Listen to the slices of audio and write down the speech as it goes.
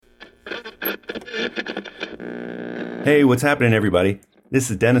Hey, what's happening, everybody? This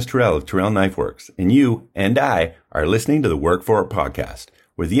is Dennis Terrell of Terrell Knife Works, and you and I are listening to the Work For It podcast,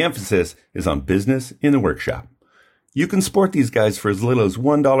 where the emphasis is on business in the workshop. You can support these guys for as little as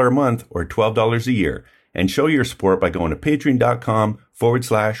 $1 a month or $12 a year, and show your support by going to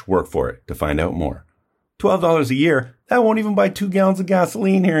patreon.com/workforit to find out more. $12 a year, that won't even buy 2 gallons of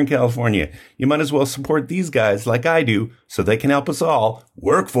gasoline here in California. You might as well support these guys like I do so they can help us all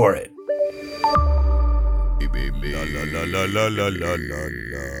work for it. La, la, la, la, la, la, la, la.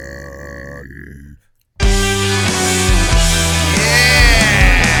 Yeah!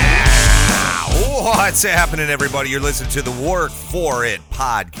 What's happening, everybody? You're listening to the Work For It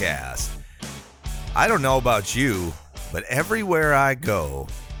podcast. I don't know about you, but everywhere I go,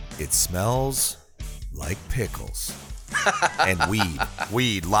 it smells like pickles. And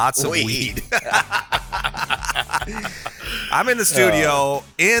weed, lots of weed. I'm in the studio,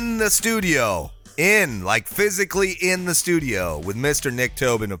 physically in the studio with Mr. Nick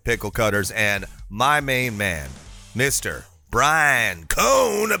Tobin of Pickle Cutters and my main man, Mr. Brian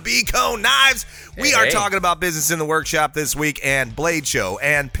Cone of B-Cone Knives. We are talking about business in the workshop this week and Blade Show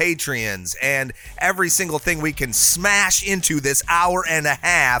and Patreons and every single thing we can smash into this hour and a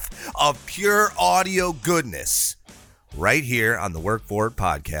half of pure audio goodness right here on the Work For It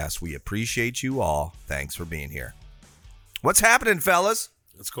podcast. We appreciate you all. Thanks for being here. What's happening, fellas?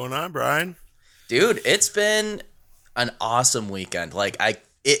 What's going on, Brian? Dude, it's been an awesome weekend.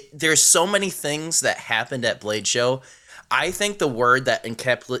 There's so many things that happened at Blade Show. I think the word that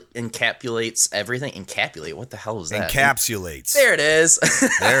encapsulates everything, what the hell is that? Encapsulates. There it is.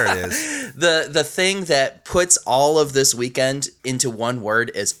 There it is. The thing that puts all of this weekend into one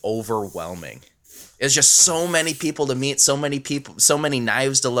word is overwhelming. It's just so many people to meet, so many people, so many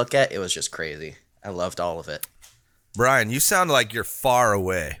knives to look at. It was just crazy. I loved all of it. Brian, you sound like you're far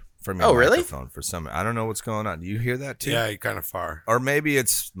away from your microphone really? for some. I don't know what's going on. Do you hear that too? Yeah, you're kind of far. Or maybe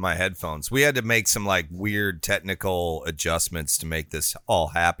it's my headphones. We had to make some weird technical adjustments to make this all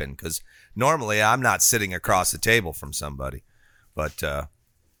happen because normally I'm not sitting across the table from somebody. But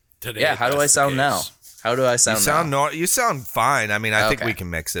today, yeah, how do I sound now? How do I sound now? You sound fine. I mean, I think we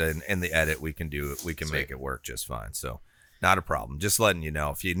can mix it in the edit. We can do it. We can make it work just fine. So not a problem. Just letting you know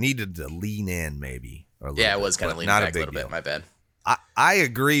if you needed to lean in maybe. Yeah, I was kind of leaning back a little bit. My bad. I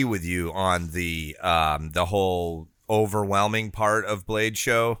agree with you on the whole overwhelming part of Blade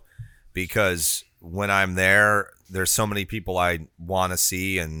Show because when I'm there, there's so many people I want to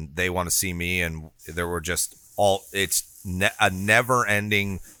see and they want to see me, and there were just it's a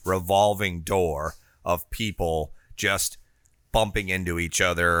never-ending revolving door of people just bumping into each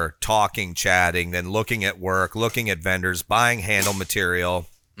other, talking, chatting, then looking at work, looking at vendors, buying handle material,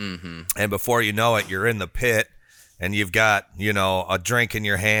 and before you know it, you're in the pit. And you've got, a drink in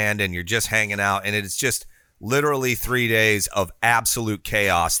your hand and you're just hanging out. And it's just literally 3 days of absolute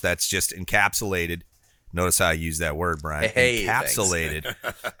chaos that's just encapsulated. Notice how I use that word, Brian. Hey, encapsulated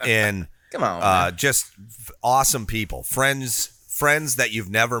in come on, just awesome people. Friends that you've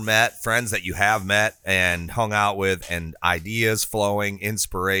never met, friends that you have met and hung out with, and ideas flowing,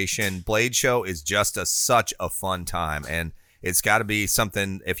 inspiration. Blade Show is just such a fun time. And it's got to be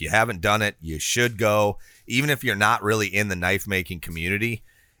something, if you haven't done it, you should go. Even if you're not really in the knife making community,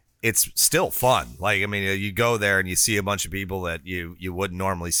 it's still fun. You go there and you see a bunch of people that you wouldn't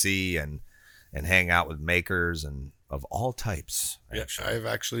normally see and hang out with makers and of all types. Actually. Yeah, I've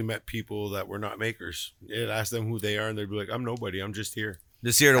actually met people that were not makers. You'd ask them who they are and they'd be like, I'm nobody. I'm just here.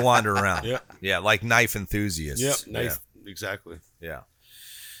 Just here to wander around. Yeah. Yeah. Like knife enthusiasts. Yep. Knife. Yeah. Exactly. Yeah.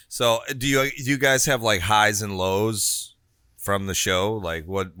 So do you guys have highs and lows from the show?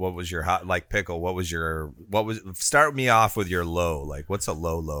 What was your hot, Pickle, start me off with your low. What's a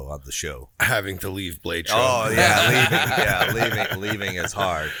low on the show? Having to leave Blade Show. Oh yeah, leaving is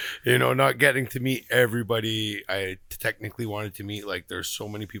hard. Not getting to meet everybody I technically wanted to meet. There's so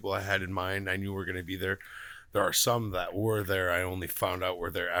many people I had in mind. I knew were going to be there. There are some that were there. I only found out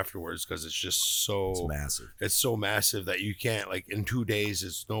were there afterwards because it's just it's massive. It's so massive that you can't, in 2 days,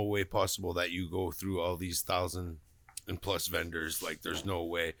 it's no way possible that you go through all these 1,000 and plus vendors. There's no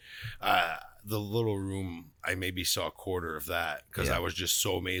way. The little room, I maybe saw a quarter of that because I was just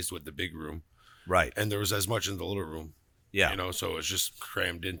so amazed with the big room. Right. And there was as much in the little room. Yeah. So it's just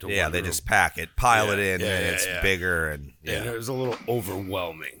crammed into one they room. just pack it, pile it in, and it's bigger. And and it was a little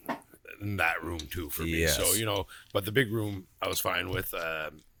overwhelming in that room too for me. Yes. So, but the big room I was fine with.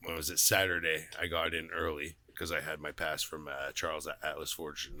 When was it? Saturday, I got in early because I had my pass from Charles at Atlas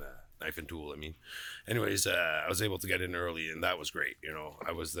Forge and Knife and Tool. Anyways, I was able to get in early, and that was great.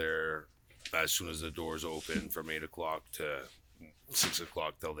 I was there as soon as the doors opened from 8 o'clock to 6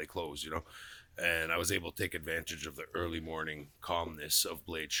 o'clock till they close, you know. And I was able to take advantage of the early morning calmness of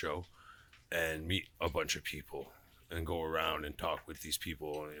Blade Show and meet a bunch of people and go around and talk with these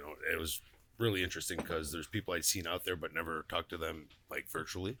people. You know, it was really interesting because there's people I'd seen out there but never talked to them like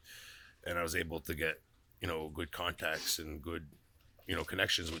virtually, and I was able to get, you know, good contacts and good, you know,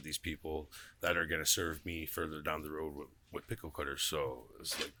 connections with these people that are going to serve me further down the road with pickle cutters. So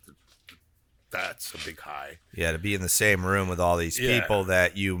it's like that's a big high. Yeah, to be in the same room with all these people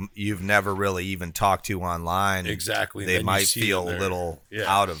that you've never really even talked to online. Exactly. They might feel a little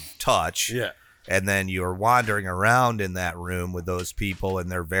out of touch. Yeah. And then you're wandering around in that room with those people,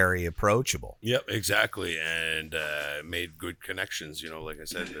 and they're very approachable. Yep, exactly. And made good connections. You know, like I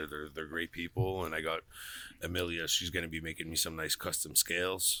said, they're great people. And I got Amelia. She's going to be making me some nice custom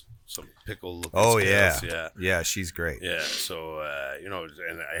scales, some pickle looking scales. Yeah, she's great. Yeah, so, you know,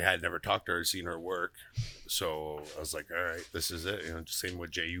 and I had never talked to her, seen her work. So I was like, all right, this is it. You know, same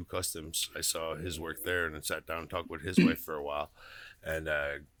with JU Customs. I saw his work there and then sat down and talked with his wife for a while. And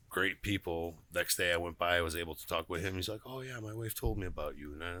great people. Next day I went by, I was able to talk with him. He's like, oh yeah, my wife told me about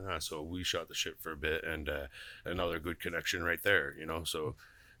you. So we shot the shit for a bit, and another good connection right there, you know. So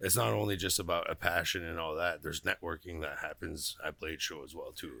it's not only just about a passion and all that. There's networking that happens at Blade Show as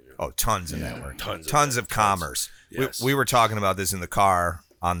well too. You know? Oh, tons of networking. Tons of commerce. Yes. We were talking about this in the car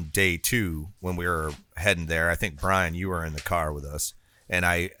on day 2 when we were heading there. I think, Brian, you were in the car with us. And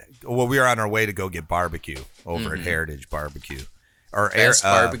we were on our way to go get barbecue over at Heritage Barbecue. Or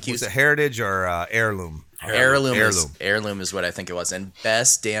barbecue. Was it Heritage or Heirloom? Heirloom is what I think it was, and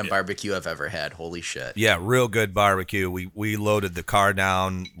best damn barbecue I've ever had. Holy shit! Yeah, real good barbecue. We loaded the car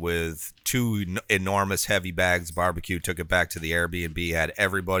down with 2 enormous heavy bags of barbecue. Took it back to the Airbnb. Had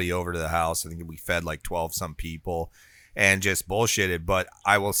everybody over to the house. I think we fed like 12 some people, and just bullshitted. But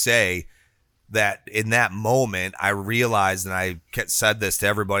I will say that in that moment, I realized, and I said this to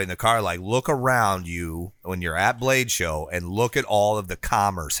everybody in the car, like, look around you when you're at Blade Show and look at all of the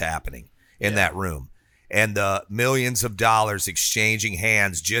commerce happening in that room and the millions of dollars exchanging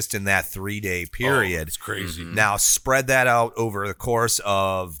hands just in that 3-day period. It's crazy. Now spread that out over the course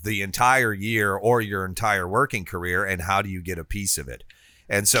of the entire year or your entire working career, and how do you get a piece of it?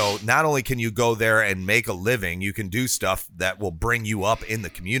 And so not only can you go there and make a living, you can do stuff that will bring you up in the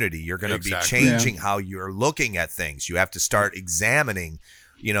community. You're going to be changing how you're looking at things. You have to start examining,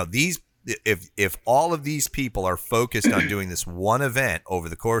 you know, these, if all of these people are focused on doing this one event over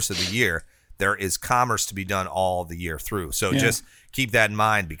the course of the year, there is commerce to be done all the year through. So just keep that in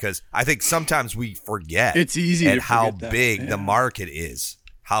mind, because I think sometimes we forget it's easy at to how forget big the market is,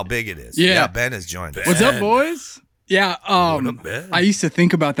 how big it is. Yeah. Ben has joined us. What's up, boys? Yeah, Ben? I used to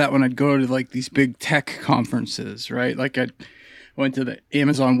think about that when I'd go to like these big tech conferences, right? Like I went to the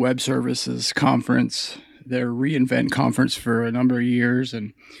Amazon Web Services conference, their reInvent conference for a number of years,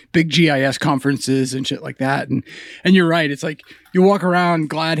 and big GIS conferences and shit like that. And you're right, it's like you walk around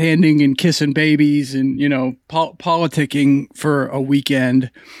glad handing and kissing babies and, you know, politicking for a weekend.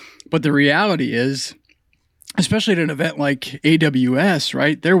 But the reality is, especially at an event like AWS,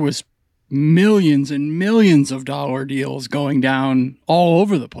 right? There was millions and millions of dollar deals going down all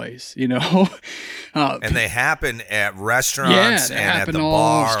over the place, you know. And they happen at restaurants and at the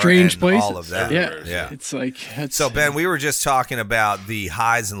bar, strange and places. all of that. Yeah. It's like so Ben, we were just talking about the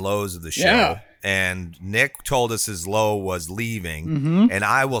highs and lows of the show, and Nick told us his low was leaving, and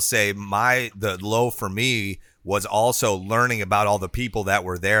I will say the low for me was also learning about all the people that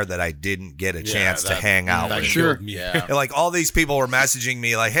were there that I didn't get a chance to hang out with. Sure. Yeah. Like all these people were messaging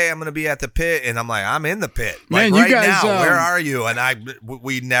me like, hey, I'm going to be at the pit. And I'm like, I'm in the pit. Man, like you right guys, now, where are you? And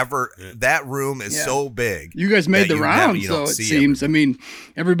we never, that room is so big. You guys made that the rounds, though, it seems. I mean,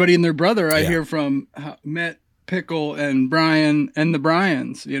 everybody and their brother I hear from met Pickle and Brian and the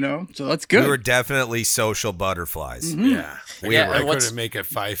Bryans, you know? So that's good. We were definitely social butterflies. Yeah. I what's- couldn't make it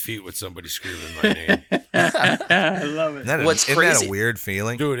 5 feet with somebody screaming my name. I love it. Isn't that, What's isn't that crazy- a weird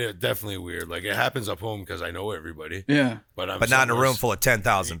feeling? Dude, it's definitely weird. Like, it happens up home because I know everybody. Yeah. But Not in a room full of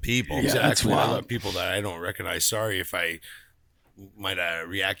 10,000 people. Yeah, that's Exactly. wild. A lot of people that I don't recognize. Sorry if I might have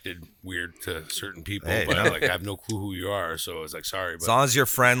reacted weird to certain people, Hey, but no. like I have no clue who you are, so it's like sorry. But As long as you're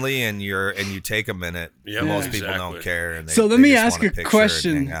friendly and you take a minute, Yeah, most people exactly. don't care. And So let they me just ask want a picture and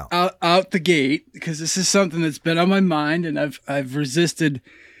question hang out. out the gate, because this is something that's been on my mind, and I've resisted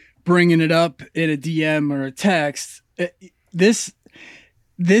bringing it up in a DM or a text. This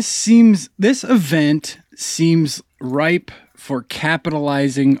event seems ripe for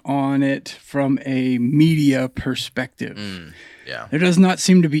capitalizing on it from a media perspective. Yeah. There does not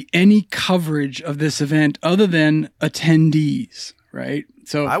seem to be any coverage of this event other than attendees, right?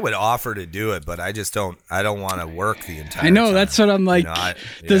 So I would offer to do it, but I just don't. I don't want to work the entire. I know time. that's what I'm like.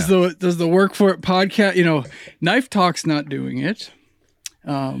 Does yeah. the Work For It podcast? Knife Talk's not doing it.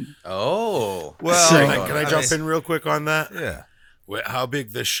 Oh. Well, So- Can I jump in real quick on that? Yeah. How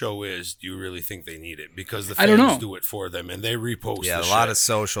big this show is, do you really think they need it? Because the I don't fans know. do it for them, and they repost Yeah, the a lot shit. of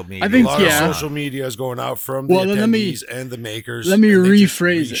social media. I think, A lot yeah. of social media is going out from Well, the then let me- attendees and the makers. Let me and they just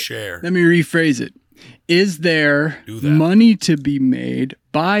rephrase reshare. it. Let me rephrase it. Is there Do that. money to be made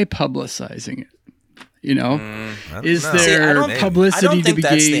by publicizing it? I don't Is know. there See, I don't publicity to think be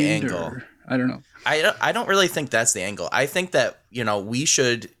that's the gained? angle. Or, I don't know. I don't really think that's the angle. I think that, we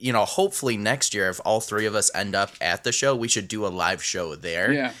should, hopefully next year, if all three of us end up at the show, we should do a live show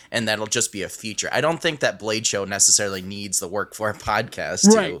there. Yeah. And that'll just be a feature. I don't think that Blade Show necessarily needs the Work For It podcast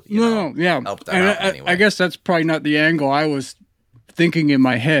Right. to, No, yeah. help them And out I anyway. guess that's probably not the angle I was thinking in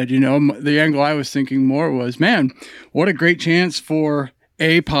my head. The angle I was thinking more was, man, what a great chance for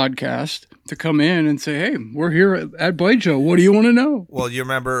a podcast to come in and say, hey, we're here at Blade Show. What do you want to know? Well, do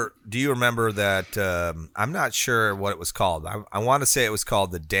you remember that? I'm not sure what it was called. I want to say it was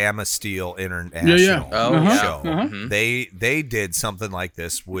called the Damasteel International Oh, yeah. Show. Mhm. They did something like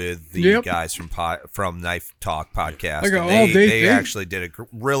this with the Yep. guys from Knife Talk podcast. Like, and oh, they they- actually did a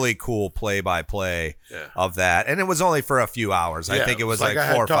really cool play-by-play of that, and it was only for a few hours. I think it was like I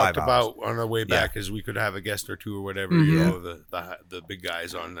had 4 or 5 talked hours. about on our way back, is we could have a guest or two or whatever. The big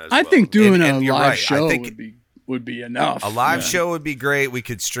guys on as I well. think doing And a you're live right. I show think- would be enough. A live show would be great. We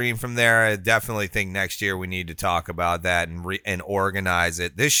could stream from there. I definitely think next year we need to talk about that and organize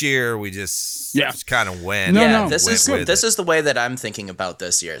it. This year we just kind of went. No, yeah, no. this is with this it. is the way that I'm thinking about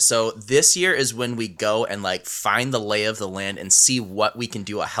this year. So this year is when we go and find the lay of the land and see what we can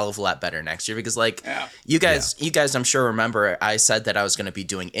do a hell of a lot better next year. Because you guys, I'm sure remember I said that I was going to be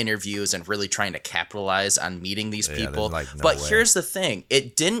doing interviews and really trying to capitalize on meeting these people. there's, no but way. here's the thing: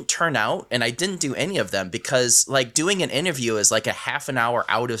 it didn't turn out, and I didn't do any of them because doing an interview is like a half an hour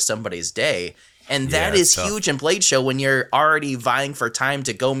out of somebody's day. And that it's is tough. huge in Blade Show when you're already vying for time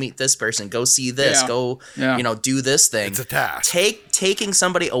to go meet this person, go see this, Yeah. go, Yeah. do this thing. It's a task. Taking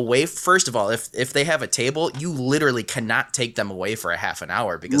somebody away, first of all, if they have a table, you literally cannot take them away for a half an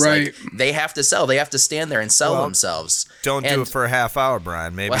hour because Right. they have to sell. They have to stand there and sell themselves. Don't do And- it for a half hour,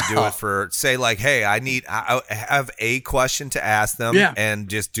 Brian. Maybe do Well- it for, say, hey, I have a question to ask them, Yeah. and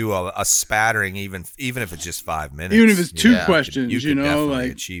just do a spattering, even if it's just 5 minutes. Even if it's two Yeah. questions, you could definitely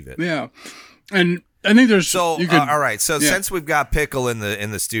like achieve it. yeah. And I think there's So you could, all right. So yeah. since we've got Pickle in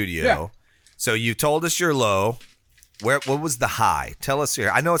the studio, Yeah. so you told us your low. What was the high? Tell us here.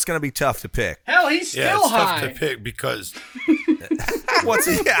 I know it's going to be tough to pick. hell, he's Yeah, still it's high. tough to pick because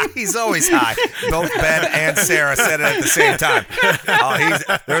He's always high. Both Ben and Sarah said it at the same time.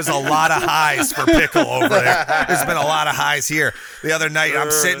 There's a lot of highs for Pickle over there. There's been a lot of highs here. The other night,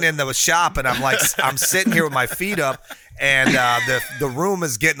 I'm sitting in the shop and I'm sitting here with my feet up. And the room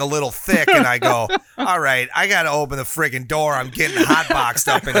is getting a little thick, and I go, all right, I got to open the friggin' door. I'm getting hot boxed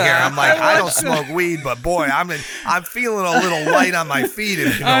up in here. I'm like, I don't smoke weed, but boy, I'm feeling a little light on my feet.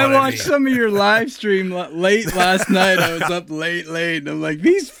 If you know I what watched I mean. some of your live stream late last night. I was up late, and I'm like,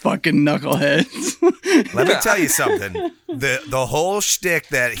 these fucking knuckleheads. Let me tell you something. The whole shtick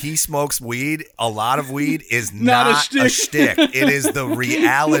that he smokes weed, a lot of weed, is Not not, a a shtick. shtick. It is the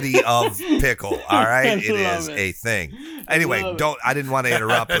reality of Pickle. All right, it love is it. a thing. Anyway, love I didn't want to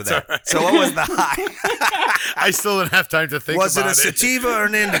interrupt with that. So what was the high? I still didn't have time to think Was it about a sativa or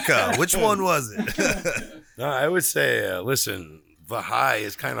an indica? Which one was it? No, I would say, listen, the high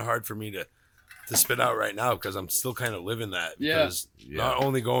is kind of hard for me to spit out right now because I'm still kind of living that. Yeah. Because not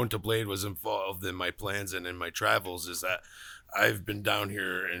only going to Blade was involved in my plans and in my travels, is that I've been down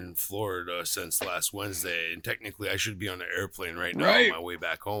here in Florida since last Wednesday, and technically I should be on an airplane right now Right. on my way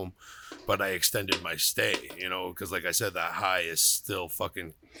back home, but I extended my stay, because like I said, that high is still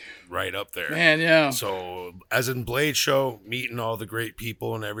fucking right up there. Man, yeah. So as in Blade Show, meeting all the great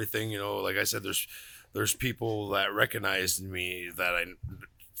people and everything, like I said, there's people that recognized me that I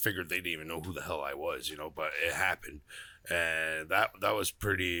figured they didn't even know who the hell I was, but it happened, and that was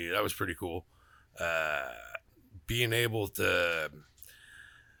pretty cool. Being able to,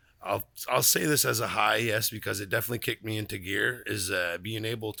 I'll say this as a high, yes, because it definitely kicked me into gear, is being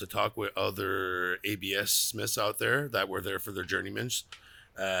able to talk with other ABS Smiths out there that were there for their journeymans.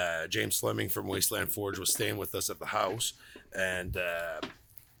 James Fleming from Wasteland Forge was staying with us at the house, and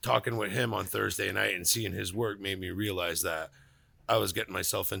talking with him on Thursday night and seeing his work made me realize that I was getting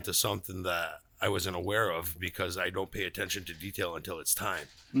myself into something that I wasn't aware of because I don't pay attention to detail until it's time.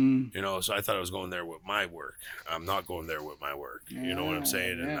 So I thought I was going there with my work. I'm not going there with my work. You know what I'm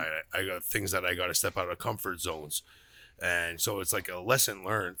saying? And I got things that I got to step out of comfort zones. And so it's like a lesson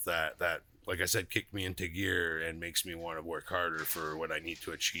learned that like I said, kicked me into gear and makes me want to work harder for what I need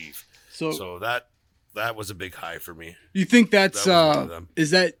to achieve. So that was a big high for me. You think that's That was one of them.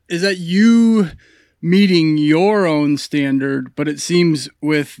 is that you meeting your own standard? But it seems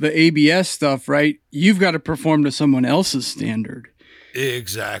with the ABS stuff, right? You've got to perform to someone else's standard.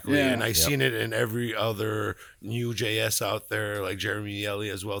 Exactly. Yeah. And I've seen it in every other new JS out there, like Jeremy Yelly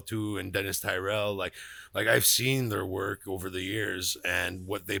as well too, and Dennis Tyrell. Like I've seen their work over the years, and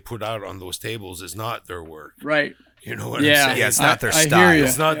what they put out on those tables is not their work. Right. You know what Yeah. I'm saying? Yeah, it's not their I style. hear ya.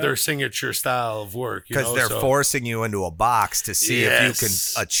 It's not their signature style of work. you Because know, they're so- forcing you into a box to see if you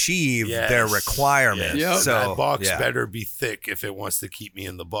Yes. can achieve Yes. their requirements. Yep. So that box yeah. better be thick if it wants to keep me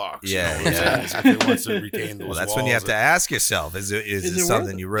in the box. Yeah, you know what I'm saying? If it wants to retain those Well, that's when you have walls. to ask yourself: Is it Is it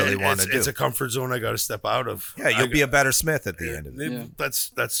something worth you really And want to do? It's a comfort zone I got to step out of. Yeah, you'll be a better smith at the end of it. Yeah.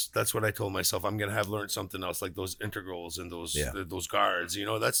 That's what I told myself. I'm gonna have learned something else, like those integrals and those guards. You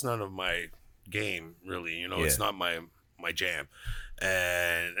know, that's none of my game really. You know, it's Yeah. not my jam.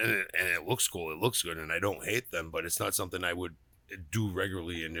 And it looks cool. It looks good, and I don't hate them, but it's not something I would do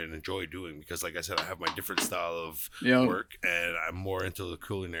regularly and enjoy doing, because like I said, I have my different style of Yeah. work, and I'm more into the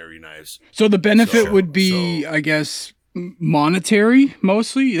culinary knives. So the benefit So- would be, I guess, monetary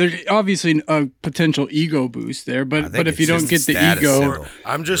mostly. There's obviously a potential ego boost there, I but think if you it's don't just get the status ego, symbol.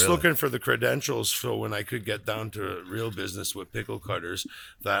 I'm just Really. looking for the credentials, so when I could get down to real business with pickle cutters,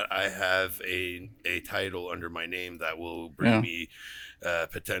 that I have a title under my name that will bring Yeah. me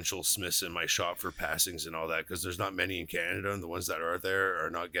potential smiths in my shop for passings and all that, because there's not many in Canada, and the ones that are there are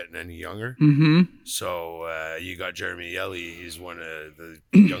not getting any younger. mm-hmm. So you got Jeremy Yelly. He's one of the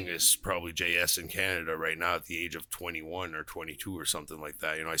youngest probably JS in Canada right now, at the age of 21 or 22 or something like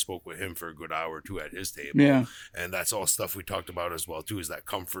that. You know, I spoke with him for a good hour or two at his table. Yeah. And that's all stuff we talked about as well too, is that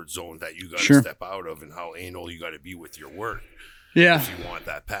comfort zone that you got to Sure. step out of, and how anal you got to be with your work Yeah. if you want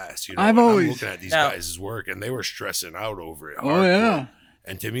that pass. You know, I've And always- I'm looking at these Now- guys' work, and they were stressing out over it. Oh hardcore. yeah.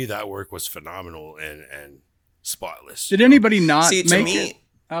 And to me, that work was phenomenal and spotless. Did you know? anybody not See, to make me, it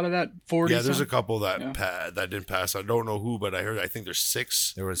out of that 40? Yeah, there's a something? couple that Yeah. that didn't pass. I don't know who, but I think there's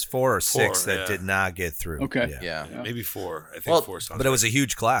 6. There was 4 or 6 4, that yeah. did not get through. Okay. yeah. Maybe 4. I think Well, 4 sounds But it was right. a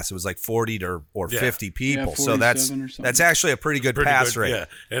huge class. It was like 40 or Yeah. 50 people. Yeah, so that's 47 or something. that's actually a pretty good Pretty pass good, rate. Yeah,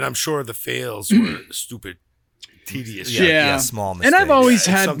 and I'm sure the fails were stupid, tedious. Yeah, shit. Yeah. small And mistake. I've always It's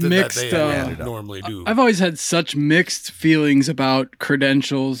had something mixed. that they normally do. I've always had such mixed feelings about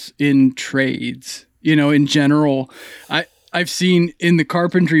credentials in trades. You know, in general, I've seen in the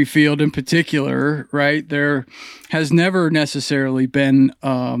carpentry field in particular, right? There has never necessarily been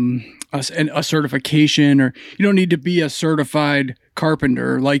a certification, or you don't need to be a certified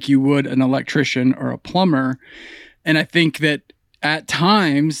carpenter like you would an electrician or a plumber. And I think that at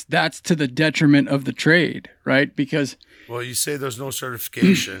times that's to the detriment of the trade, right? Because Well, you say there's no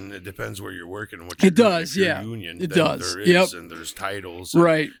certification. It depends where you're working and what you're It doing. does, If you're yeah. Union, It then does. There is, Yep. and there's titles. And,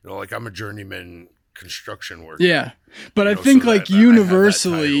 right. You know, like I'm a journeyman construction worker. Yeah. But I You know, think so like that I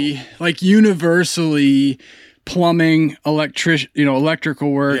have that universally plumbing,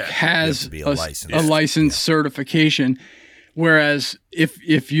 electrical work Yeah. has to be a licensed. license certification. Whereas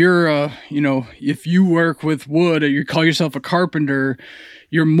if you're if you work with wood or you call yourself a carpenter,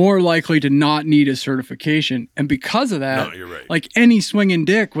 you're more likely to not need a certification. And because of that, No, you're right. like any swinging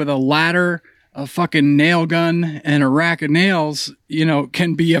dick with a ladder, a fucking nail gun, and a rack of nails,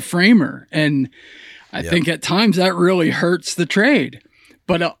 can be a framer. And I think at times that really hurts the trade.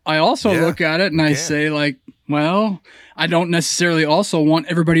 But I also Yeah, look at it and I say, like, well, I don't necessarily also want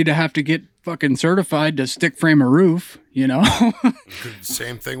everybody to have to get fucking certified to stick frame a roof,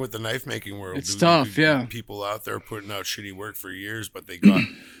 Same thing with the knife making world. It's dude. tough, yeah. People out there putting out shitty work for years, but they got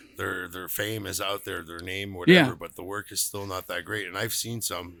their fame is out there, their name, whatever. Yeah. But the work is still not that great. And I've seen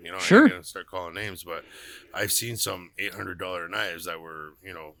some. I Sure. ain't gonna start calling names, but I've seen some $800 knives that were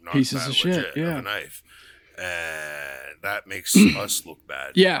not Pieces that of shit, legit yeah. of a knife. And that makes us look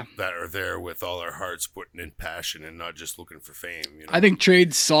bad. Yeah. That are there with all our hearts putting in passion and not just looking for fame. I think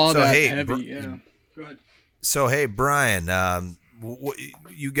trades saw So, that hey, heavy. Yeah. Go ahead. So hey, Brian,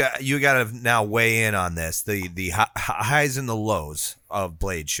 you got to now weigh in on this. The highs and the lows of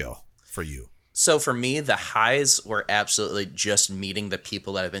Blade Show for you. So for me, the highs were absolutely just meeting the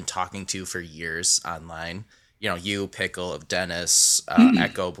people that I've been talking to for years online. You, Pickle, of Dennis,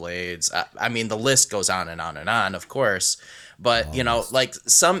 Echo Blades. I mean, the list goes on and on and on, of course. But, like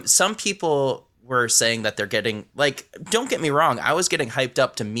some people were saying that they're getting, like, don't get me wrong, I was getting hyped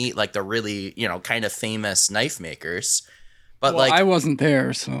up to meet, like, the really, kind of famous knife makers. But Well, like, I wasn't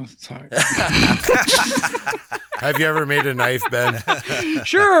there, so sorry. Have you ever made a knife, Ben?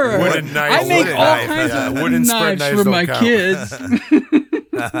 Sure. Wooden knife. I make Wooden all knife, kinds yeah. of Wooden spread knives knives for my don't count. kids.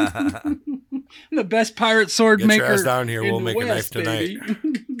 I'm the best pirate sword Get your maker. ass down here. in We'll the make a knife West, baby.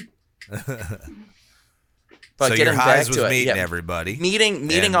 but so your getting highs back was to it, meeting yeah, everybody. meeting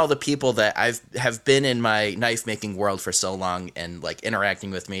And- all the people that have been in my knife making world for so long and like interacting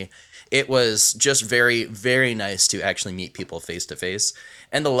with me. It was just very, very nice to actually meet people face to face.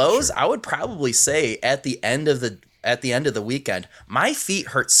 And the lows, I would probably say at the end of the weekend, my feet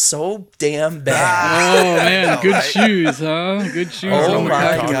hurt so damn bad. Oh man, good shoes, huh? Good shoes. Oh on the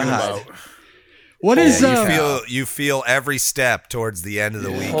my couch. God. What is You feel every step towards the end of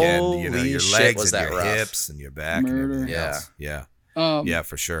the weekend. You know, Holy your shit, legs was and that your rough. hips and your back. Murder. And everything Yeah. else. Yeah. Um, Yeah,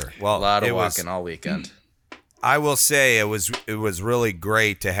 for sure. Well, A lot of it was- walking all weekend. I will say it was really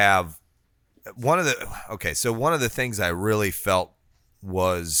great to have one of the things I really felt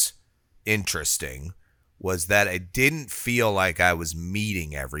was interesting was that I didn't feel like I was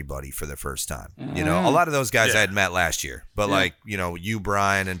meeting everybody for the first time. You know, a lot of those guys I had met last year, but like, you know, you,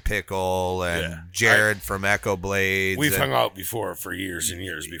 Brian, and Pickle and Jared from Echo Blades. We've and hung out before for years and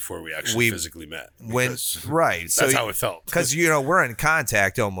years before we actually physically met. Right. That's how it felt. Because, you know, we're in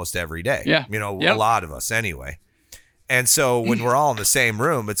contact almost every day. Yeah. You know, Yep. a lot of us anyway. And so when we're all in the same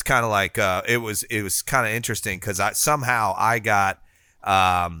room, it's kind of like it was kind of interesting because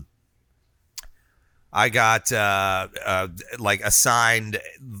I got like assigned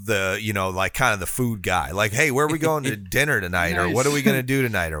the, you know, like kind of the food guy, like, hey, where are we going to dinner tonight, or what are we going to do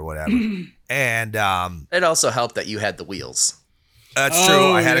tonight, or whatever. And It also helped that you had the wheels. that's Oh,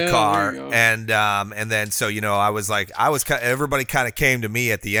 true. I had yeah, a car, there you go. and then so, you know, everybody kind of came to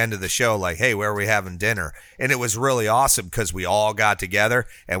me at the end of the show like, hey, where are we having dinner? And it was really awesome because we all got together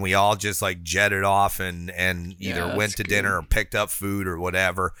and we all just like jetted off and either that's went to good. dinner or picked up food or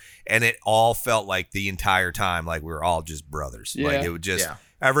whatever, and it all felt like the entire time like we were all just brothers. Yeah. Like it would just Yeah.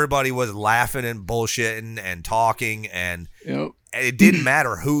 everybody was laughing and bullshitting and talking, and Yep. it didn't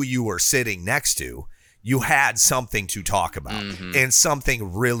matter who you were sitting next to. You had something to talk about and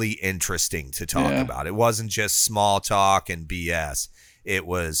something really interesting to talk Yeah. about. It wasn't just small talk and BS. It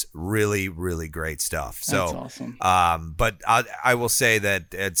was really, really great stuff. That's So, awesome. but I will say that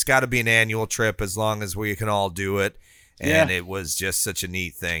it's got to be an annual trip as long as we can all do it. And Yeah. it was just such a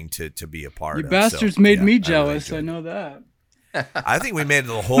neat thing to be a part You of. bastards So, made yeah, me I really jealous. enjoyed I it. know that. I think we made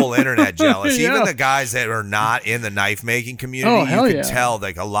the whole internet jealous. Yeah. Even the guys that are not in the knife making community, Oh, hell you can yeah. tell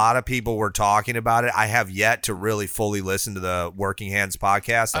like a lot of people were talking about it. I have yet to really fully listen to the Working Hands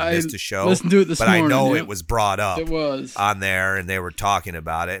podcast. I missed a show, listened to it this but I morning, know yep. it was brought up It was. on there, and they were talking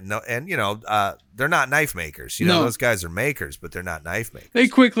about it. And you know, they're not knife makers. You know, No. those guys are makers, but they're not knife makers. They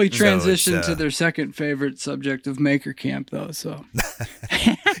quickly So transitioned it's, to their second favorite subject of Maker Camp, though. So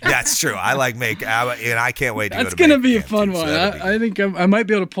That's true. I like and I can't wait to that's go to gonna Maker be a Camp, fun too, so one. that'll be I think I might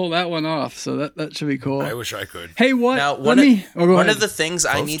be able to pull that one off. So that should be cool. I wish I could. Hey, what? Now, Let me. Oh, go one ahead. of the things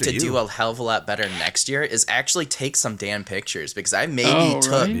I Close need to to you. do a hell of a lot better next year is actually take some damn pictures because I maybe Oh,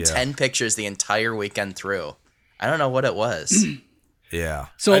 took right? Yeah. 10 pictures the entire weekend through. I don't know what it was. Yeah.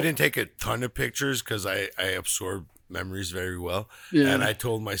 So I didn't take a ton of pictures because I absorb memories very well. Yeah. And I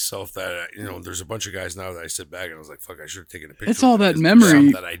told myself that, you know, there's a bunch of guys now that I sit back and I was like, fuck, I should have taken a picture. It's all with that them. There's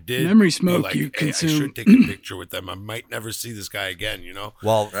memory- some that I did. memory but, smoke like, you hey, I consume. should take a picture with them. I might never see this guy again, you know?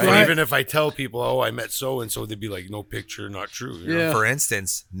 Well, Or Right. even if I tell people, oh, I met so-and-so, they'd be like, no picture, not true. You know? Yeah. for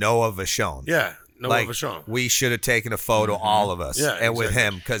instance, Noah Vachon. Yeah. No like, of a show. we should have taken a photo, all of us, Yeah, and with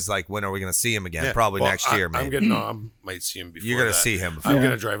exactly. him, because like, when are we going to see him again? Yeah. Probably Well, next year, maybe. I'm getting I might see him before You're gonna that. see him before. I'm Yeah.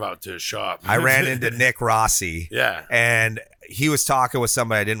 going to drive out to his shop. I ran into Nick Rossi, Yeah. and he was talking with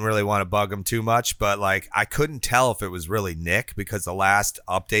somebody. I didn't really want to bug him too much, but like, I couldn't tell if it was really Nick because the last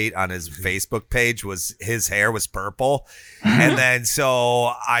update on his Facebook page was his hair was purple. And then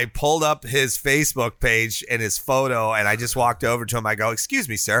so I pulled up his Facebook page and his photo, and I just walked over to him. I go, "Excuse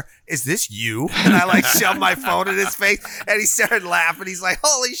me, sir, is this you?" And I like shoved my phone in his face, and he started laughing. He's like,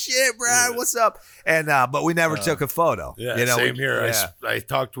 "Holy shit, Brad, what's up?" And but we never took a photo. Yeah, you know, same here. Yeah. I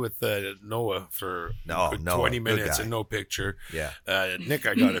talked with Noah for No, good Noah, 20 good minutes guy. and no picture. Yeah. Nick,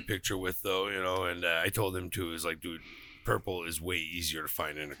 I got a picture with though, you know, and I told him too. Is like, dude, purple is way easier to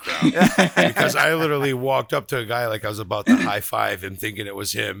find in a crowd because I literally walked up to a guy like I was about to high five him, thinking it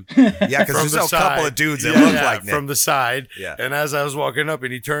was him. Yeah, because From there's the a couple side. of dudes that Yeah, look yeah, like Nick. from the side. Yeah. And as I was walking up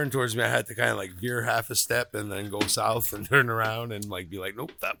and he turned towards me, I had to kind of like veer half a step and then go south and turn around and like be like,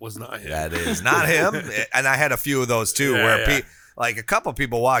 nope, that was not him. That is not him. And I had a few of those too, Yeah, where yeah. like a couple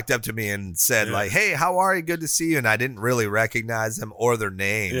people walked up to me and said, Yeah. like, "Hey, how are you? Good to see you." And I didn't really recognize them or their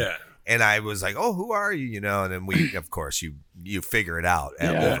name. Yeah. And I was like, "Oh, who are you?" You know, and then we, of course, you figure it out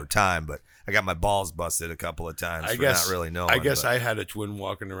over time. But I got my balls busted a couple of times for not really knowing. I guess but I had a twin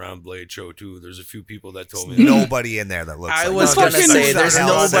walking around Blade Show too. There's a few people that told me nobody in there that looks. I like was that. gonna say Who the there's hell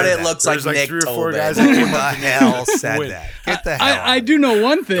nobody said that looks like There's like Nick 3 or 4 Tobin. guys Who that came the up to me hell and said went, that? Get the hell. I do know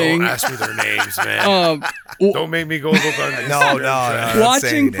one thing. Don't ask me their names, man. Don't make me go look on Instagram. no.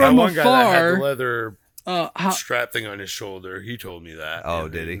 Watching That from one guy that had afar. the leather How, strap thing on his shoulder, he told me that. Oh,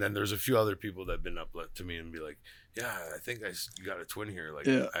 And did he? And then there's a few other people that have been up to me and be like, "Yeah, I think you got a twin here. Like,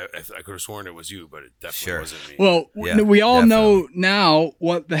 Yeah. I could have sworn it was you, but it definitely Sure. wasn't me." well, Yeah, we all know definitely. now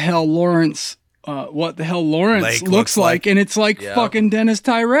what the hell Lawrence Lake looks like, and it's like Yeah. fucking Dennis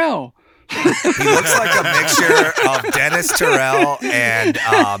Tyrell. He looks like a mixture of Dennis Terrell and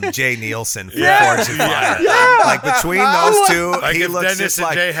Jay Nielsen from Forge and Fire. Like between those two, like he if looks Dennis just and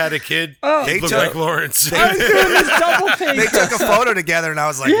like Jay had a kid, They he'd look took- like Lawrence. I was doing this double take. they took a photo together, and I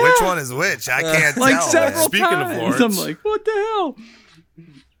was like, Yeah. which one is which? I can't like tell. several man. Speaking of times. Lawrence. I'm like, what the hell?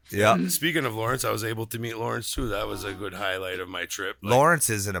 Yeah. Speaking of Lawrence, I was able to meet Lawrence too. That was a good highlight of my trip. Like, Lawrence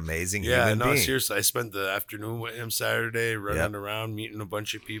is an amazing yeah, human no, being. seriously. I spent the afternoon with him Saturday, running Yep. around, meeting a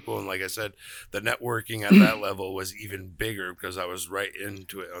bunch of people, and like I said, the networking at that level was even bigger because I was right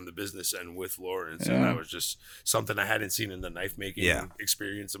into it on the business end with Lawrence, and Yeah. that was just something I hadn't seen in the knife making Yeah.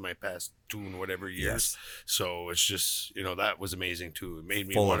 experience in my past 2 and whatever years. Yes. So it's just that was amazing too. It made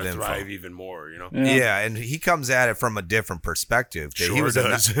me Full want of to info. thrive even more. Yeah, and he comes at it from a different perspective. He Sure was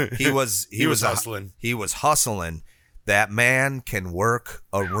does. he was hustling. He was hustling. That man can work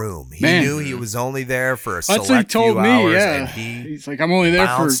a room. He Man. knew he was only there for a That's what he select told few me. hours, Yeah, and he he's like, I'm only there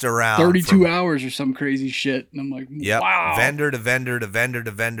for bounced around 32 from- hours or some crazy shit, and I'm like, Yep. wow. Vendor to vendor to vendor to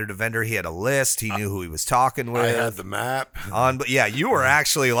vendor to vendor. He had a list. He knew who he was talking with. I had the map. But yeah, you were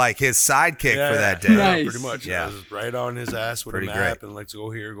actually like his sidekick for that day. Nice. Pretty much. Yeah. I was right on his ass with Pretty a map great. and let's go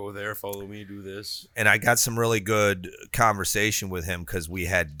here, go there, follow me, do this. And I got some really good conversation with him because we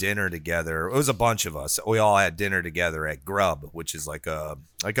had dinner together. It was a bunch of us. We all had dinner together at Grub, which is like a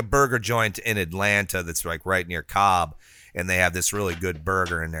burger joint in Atlanta that's like right near Cobb. And they have this really good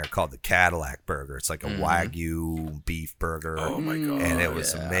burger in there called the Cadillac Burger. It's like a Wagyu beef burger. Oh my god. And it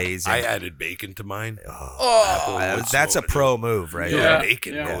was amazing. I added bacon to mine. That's a pro move right Yeah, there.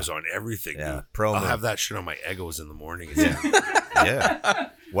 bacon Yeah. goes on everything. Yeah, Dude. pro I'll move. have that shit on my Eggos in the morning. Yeah.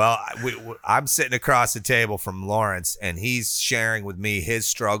 Well, I'm sitting across the table from Lawrence, and he's sharing with me his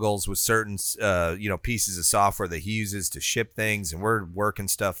struggles with certain, pieces of software that he uses to ship things, and we're working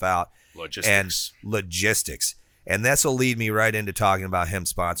stuff out. Logistics. And this will lead me right into talking about him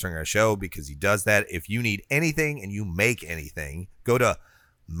sponsoring our show because he does that. If you need anything and you make anything, go to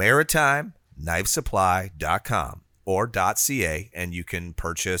maritimeknifesupply.com or .ca, and you can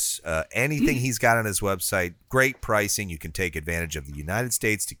purchase anything he's got on his website. Great pricing. You can take advantage of the United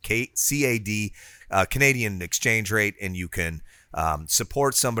States to CAD, Canadian exchange rate, and you can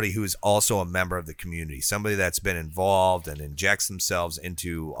support somebody who is also a member of the community, somebody that's been involved and injects themselves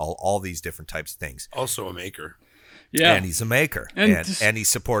into all these different types of things. Also a maker. Yeah. And he's a maker, And and just he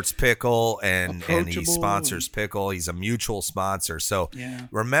supports Pickle, and he approachable sponsors Pickle. He's a mutual sponsor. So Yeah.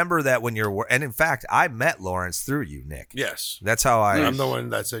 remember that when you're, and in fact, I met Lawrence through you, Nick. Yes. That's how I'm the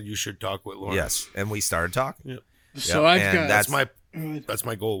one that said you should talk with Lawrence. yes, and we started talking. So Yep, I've and got That's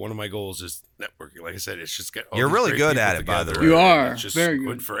my goal. One of my goals is networking. Like I said, it's just get all You're these really great good people at it, by the together. way. You are. It's just Very good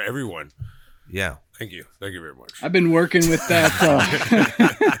good. for everyone. Yeah. Thank you. Thank you very much. I've been working with that.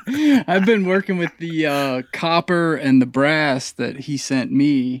 I've been working with the copper and the brass that he sent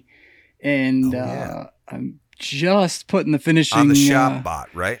me, and I'm just putting the finishing On the shop bot,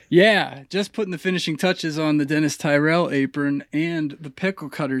 right? Yeah, just putting the finishing touches on the Dennis Tyrell apron and the Pickle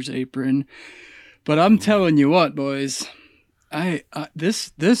Cutters apron. But I'm telling you what, boys,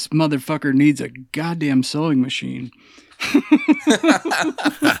 this motherfucker needs a goddamn sewing machine.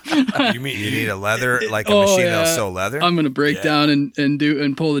 You mean You need a leather, like a Oh, machine yeah. that'll sew leather. I'm gonna break down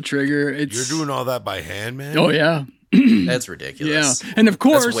and pull the trigger. you're doing all that by hand, man? Oh yeah. That's ridiculous. Yeah, and of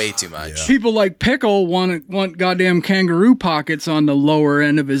course, That's way too much. people like Pickle want goddamn kangaroo pockets on the lower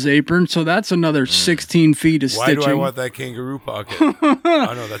end of his apron, so that's another 16 feet of Why stitching. do I want that kangaroo pocket?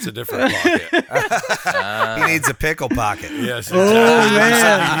 Oh no, that's a different pocket. He needs a pickle pocket. Yes. Oh, exactly.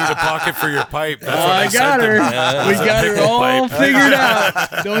 man. You need a pocket for your pipe. That's Oh, what I got sent her. him. We It's a got her pickle all pipe. figured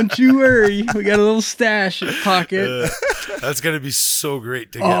out. Don't you worry. We got a little stash pocket. That's gonna be so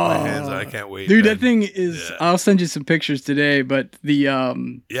great to get my hands on. I can't wait, Dude, man. that thing is. I'll send you some pictures today, but the Yeah,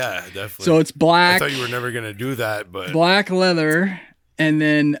 definitely. so it's I black thought you were never gonna do that, but black leather, and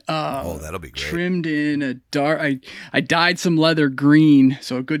then Oh, that'll be great. trimmed in a dark. I dyed some leather green,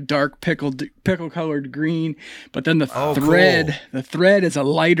 so a good dark pickle colored green. But then the Oh, thread, cool. the thread is a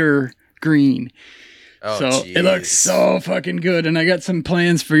lighter green. Oh, So it looks jeez. so fucking good. And I got some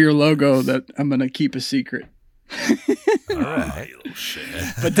plans for your logo that I'm going to keep a secret. All right. You little shit.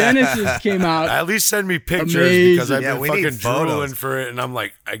 But Dennis just came out. At least send me pictures Amazing. because I've Yeah, been we need fucking photos. drooling for it, and I'm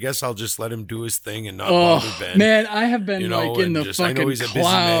like, I guess I'll just let him do his thing and not Oh, bother Ben. man, I have been You know, like in and the just- I know fucking he's a busy man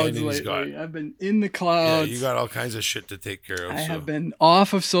clouds and he's lately. got- I've been in the Yeah, clouds. you got all kinds of shit to take care of. I so. have been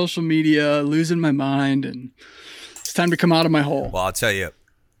off of social media, losing my mind, and it's time to come out of my hole. Well, I'll tell you,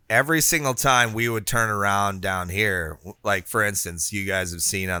 every single time we would turn around down here, like for instance, you guys have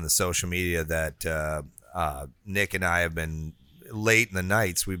seen on the social media that Nick and I have been late in the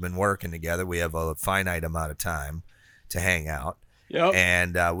nights. We've been working together. We have a finite amount of time to hang out. Yep.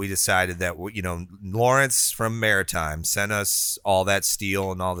 And we decided that, Lawrence from Maritime sent us all that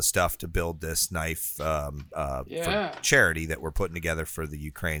steel and all the stuff to build this knife Yeah. for charity that we're putting together for the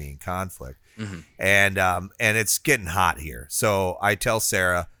Ukrainian conflict. And it's getting hot here. So I tell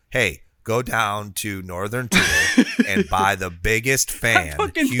Sarah, hey, go down to Northern Tool and buy the biggest fan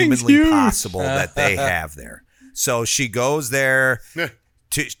fucking thing's humanly huge. possible that they have there. So she goes there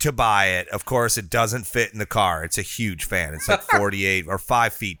to buy it. Of course, it doesn't fit in the car. It's a huge fan. It's like 48 or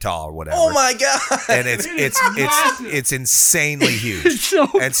 5 feet tall or whatever. Oh my god! And it's insanely huge. It's so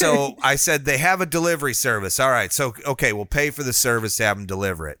And so I said, they have a delivery service. All right. So, okay, we'll pay for the service to have them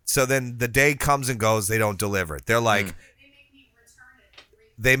deliver it. So then the day comes and goes. They don't deliver it. They're like,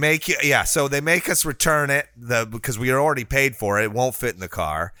 they make you, yeah. So they make us return it because we already paid for it. It won't fit in the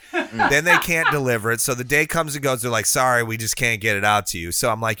car. Then they can't deliver it. So the day comes and goes. They're like, sorry, we just can't get it out to you.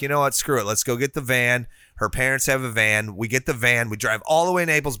 So I'm like, you know what? Screw it. Let's go get the van. Her parents have a van. We get the van. We drive all the way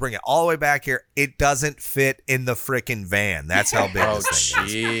to Naples, bring it all the way back here. It doesn't fit in the freaking van. That's how big Oh this thing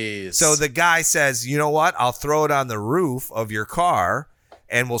is. jeez. So the guy says, you know what? I'll throw it on the roof of your car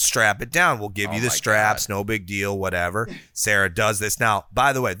and we'll strap it down. We'll give you the my straps. No big deal, whatever. Sarah does this. Now,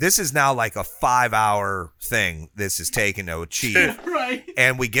 by the way, this is now like a 5-hour thing this is taking to achieve. right.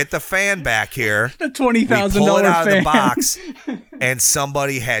 And we get the fan back here. The We $20,000 pull it out fan. of the box and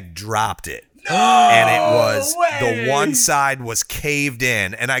somebody had dropped it. And it was way. the one side was caved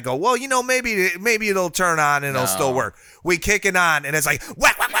in, and I go, well, maybe it'll turn on and it'll still work. We kick it on, and it's like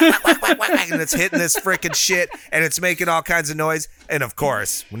whack, whack, whack, whack, whack, whack, and it's hitting this freaking shit, and it's making all kinds of noise. And of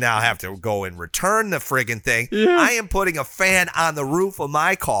course, we now have to go and return the friggin' thing. Yeah. I am putting a fan on the roof of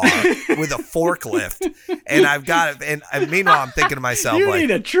my car with a forklift, and I've got it. And meanwhile, I'm thinking to myself, You like,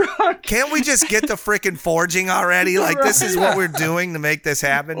 need a truck. can't we just get the freaking forging already? Like, this is what we're doing to make this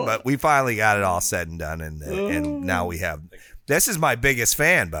happen. But we finally got it all said and done, and now we have. This is my biggest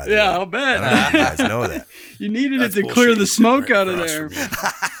fan, by the way. Yeah, I'll bet. I don't know if you guys know that. You needed That's it to bullshit. clear the He's sitting smoke right out of across there.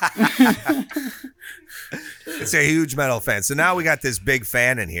 from you. It's a huge metal fan. So now we got this big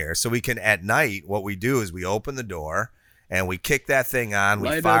fan in here. So we can, at night, what we do is we open the door and we kick that thing on. We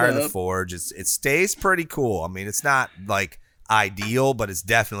Light it fire the up. forge. It stays pretty cool. I mean, it's not like ideal, but it's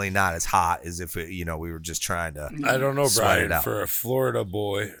definitely not as hot as if we were just trying to. I don't know, Sweat it Brian. out. For a Florida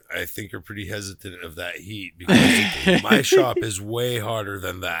boy, I think you're pretty hesitant of that heat because my shop is way hotter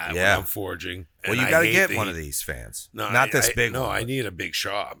than that Yeah. when I'm forging. Well, and you I got to hate get the one of heat. these fans. No, Not this big No, one. I need a big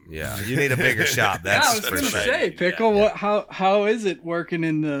shop. Yeah, you need a bigger shop. Yeah, I That's was for gonna sure. say, Pickle. Yeah. What? How is it working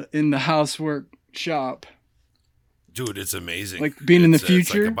in the housework shop? Dude, it's amazing. Like being in the It's,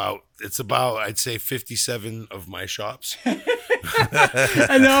 future? It's about I'd say 57 of my shops.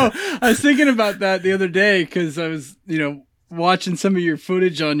 I know. I was thinking about that the other day because I was, watching some of your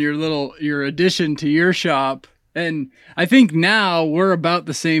footage on your addition to your shop, and I think now we're about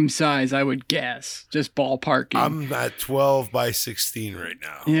the same size. I would guess, just ballparking. I'm at 12 by 16 right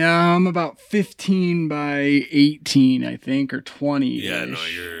now. Yeah, I'm about 15 by 18, I think, or 20. Yeah, no,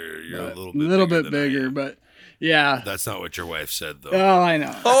 you're a little bit bit than I bigger, am. but yeah. That's not what your wife said though. Oh, I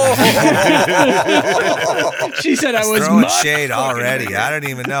know. Oh, She said I was Throwing much shade fucking already. bigger. I don't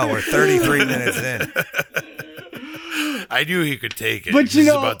even know. We're 33 minutes in. I knew he could take it. But He's you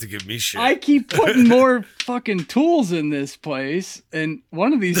know, about to give me shit. I keep putting more fucking tools in this place, and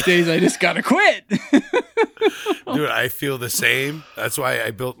one of these days I just gotta quit. Dude, I feel the same. That's why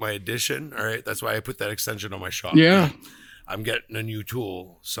I built my addition. All right. That's why I put that extension on my shop. Yeah. I'm getting a new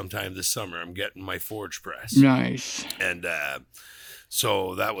tool sometime this summer. I'm getting my forge press. Nice. And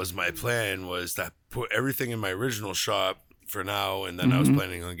so that was my plan, was to put everything in my original shop for now. And then I was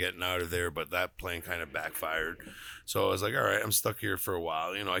planning on getting out of there, but that plan kind of backfired. So I was like, all right, I'm stuck here for a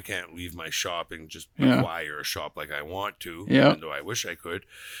while. I can't leave my shop and just acquire a shop like I want to, Yeah. even though I wish I could.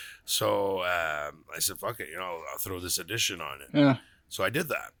 So I said, fuck it, I'll throw this addition on it. Yeah. So I did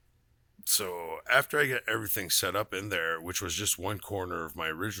that. So after I get everything set up in there, which was just one corner of my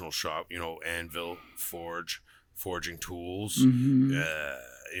original shop, anvil, forge, forging tools, Mhm.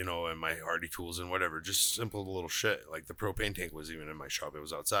 you know, and my Hardy tools and whatever, just simple little shit. Like the propane tank was even in my shop; it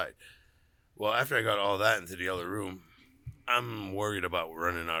was outside. Well, after I got all that into the other room, I'm worried about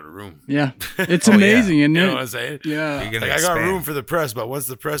running out of room. Yeah. It's Oh, yeah. amazing, isn't You it? know what I'm saying? Yeah. You're gonna Like I got expand. room for the press, but once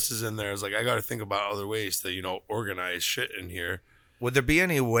the press is in there, it's like I got to think about other ways to, you know, organize shit in here. Would there be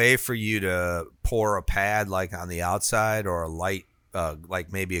any way for you to pour a pad like on the outside or a light,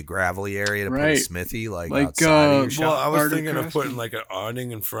 like maybe a gravelly area to put a Right. smithy like Like, outside of your well, shop? Well, I was Harder thinking of craftsman. putting like an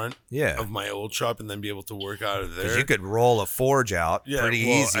awning in front Yeah, of my old shop and then be able to work out of because there. you could roll a forge out Yeah, pretty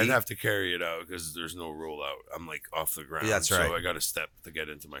well, easy. I'd have to carry it out because there's no rollout. I'm like off the ground. Yeah, that's right. So I got to step to get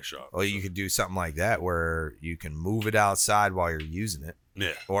into my shop. Well, you could do something like that where you can move it outside while you're using it,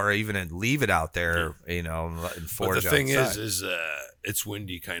 Yeah. or even leave it out there, you know, and But forge the thing outside. is it's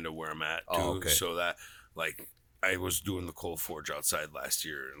windy kind of where I'm at too. Oh, okay. So that like I was doing the coal forge outside last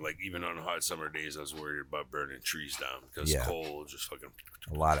year. Like even on hot summer days, I was worried about burning trees down because Yeah. coal just fucking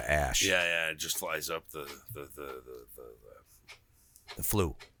a lot of ash. yeah, it just flies up the The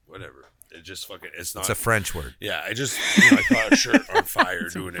flu. whatever. It just fucking it's not. It's a French word. Yeah, I just I caught a shirt on fire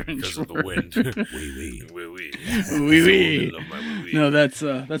doing it because of the wind. Wee wee. Wee wee. Wee wee. Love my wee wee. No, that's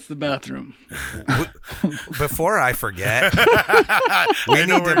the bathroom. Before I forget, I we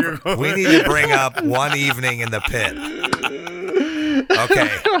know need where you're to going. we need to bring up one evening in the pit.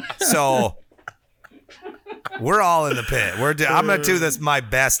 Okay, so we're all in the pit. I'm gonna do this my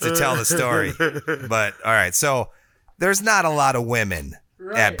best to tell the story, but all right. So there's not a lot of women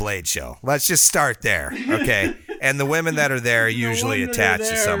at Blade Show. Let's just start there, okay? And the women that are there are usually The ones that are attached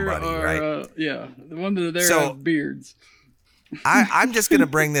to there somebody, are, right? Yeah, the ones that are there So- have beards. I'm just gonna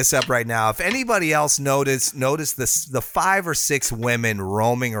bring this up right now. If anybody else noticed the 5 or 6 women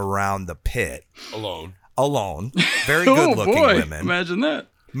roaming around the pit Alone. alone, very good looking oh boy, women, imagine that.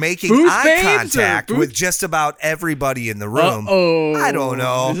 making Booth eye babes or contact booth- with just about everybody in the room. Uh-oh. I don't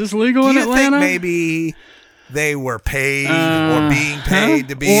know. Is this legal Do in you Atlanta? think maybe they were paid or being paid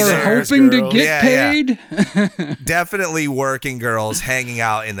to be or there? hoping to girls. get Yeah, paid? Definitely working girls hanging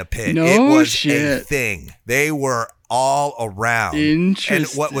out in the pit. No it was a shit. thing. They were all around. Interesting. And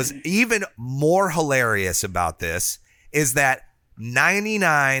what was even more hilarious about this is that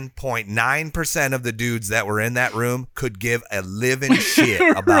 99.9% of the dudes that were in that room could give a living shit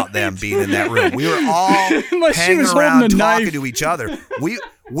about them being in that room. We were all Unless she hanging was around holding a talking knife. to each other.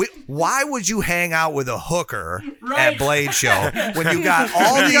 Why would you hang out with a hooker Right. at Blade Show when you got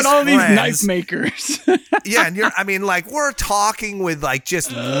all You these got all these friends? knife makers. Yeah, and we're talking with like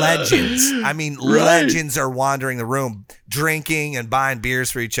just legends. I mean, legends are wandering the room, drinking and buying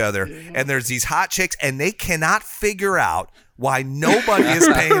beers for each other. And there's these hot chicks, and they cannot figure out why nobody is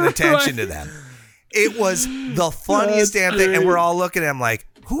paying attention to them. It was the funniest That's damn thing. And great. we're all looking at them like,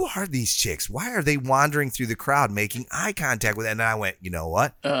 who are these chicks? Why are they wandering through the crowd, making eye contact with them? And I went, you know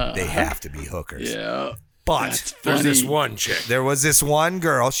what? They have to be hookers. yeah. But That's There's this funny. one chick. there was this one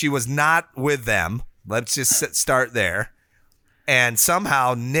girl. She was not with them. Let's just start there. And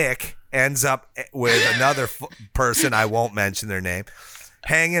somehow Nick ends up with another person, I won't mention their name,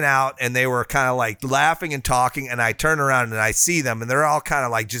 hanging out. And they were kind of like laughing and talking. And I turn around and I see them and they're all kind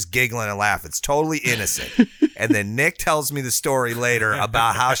of like just giggling and laughing. It's totally innocent. And then Nick tells me the story later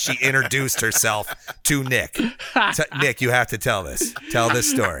about how she introduced herself to Nick. Nick, you have to tell this. Tell this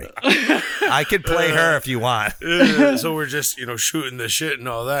story. I could play her if you want. So we're just, shooting the shit and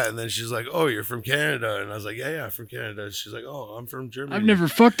all that. And then she's like, "Oh, you're from Canada." And I was like, Yeah, I'm from Canada. And she's like, "Oh, I'm from Germany." I've never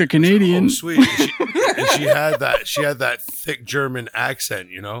fucked a Oh, Canadian. sweet. And she had that thick German accent,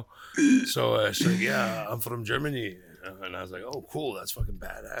 So she's like, "Yeah, I'm from Germany." And I was like, "Oh, cool. That's fucking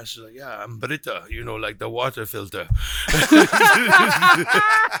badass." She's like, "Yeah, I'm Britta, like the water filter."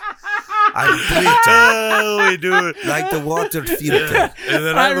 I'm Brita, Oh, we do it. like the water filter. And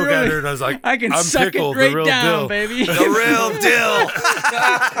then I I look at really- her and I was like, I can I'm suck Pickle, it right the real down, deal. baby. The real deal.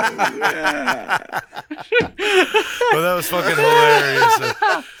 But that was fucking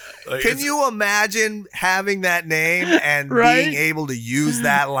hilarious. Like, Can it's- you imagine having that name and Right? being able to use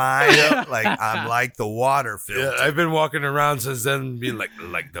that line? Like, I'm like the water filter. Yeah, I've been walking around since then, being like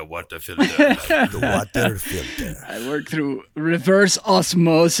the water filter. The water filter. I work through reverse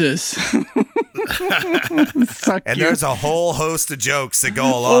osmosis. Suck And you. there's a whole host of jokes that go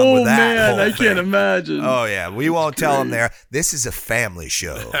along Oh with that. man, whole I thing. can't imagine. Oh yeah, we won't tell them there. This is a family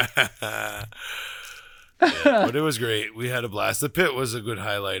show. But it was great. We had a blast. The pit was a good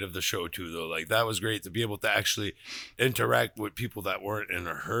highlight of the show too, though. Like that was great to be able to actually interact with people that weren't in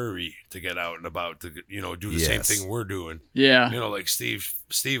a hurry to get out and about to do the same Yes. thing we're doing. Yeah. Like Steve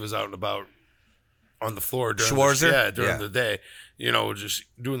was out and about on the floor during Schwarzer? during Yeah. the day, just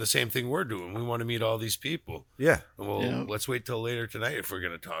doing the same thing we're doing. We want to meet all these people. Yeah. Well, Yeah. let's wait till later tonight if we're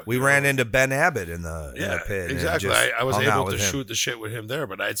going to talk. We ran into Ben Abbott in the pit. and exactly. just I was hung out able to with him. shoot the shit with him there,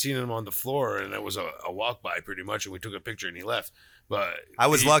 but I'd seen him on the floor, and it was a walk by pretty much, and we took a picture, and he left. But I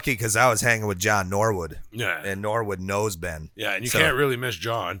was lucky because I was hanging with John Norwood, Yeah, and Norwood knows Ben. yeah, and you So- can't really miss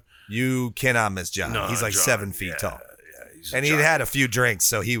John. You cannot miss John. No, He's like John, 7 feet yeah, tall. Yeah, he's And he'd giant. had a few drinks,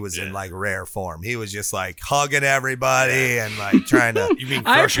 so he was in Yeah. like rare form. He was just like hugging everybody and like trying to. You mean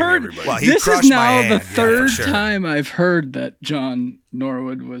I've crushing heard everybody? Well, he this is crushed my now hand, the yeah, for third sure. time I've heard that John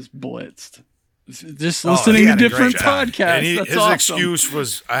Norwood was blitzed. Just Oh, listening he to had a different great time. podcasts. and That's his awesome. excuse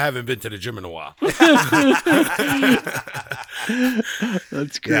was, I haven't been to the gym in a while.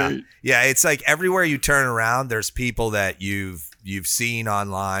 That's Yeah, great. yeah. It's like everywhere you turn around, there's people that you've seen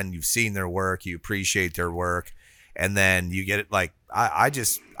online, you've seen their work, you appreciate their work, and then you get it. Like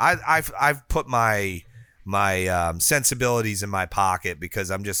I've put my sensibilities in my pocket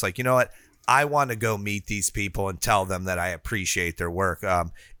because I'm just like, you know what? I want to go meet these people and tell them that I appreciate their work.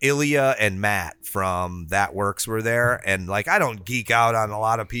 Ilya and Matt from That Works were there, and like I don't geek out on a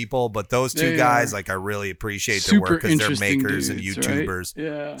lot of people, but those two They guys, are like I really appreciate their work because they're interesting makers and dudes, right? YouTubers.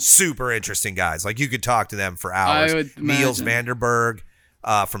 Yeah. Super interesting guys. Like you could talk to them for hours. I would Niels imagine. Vanderberg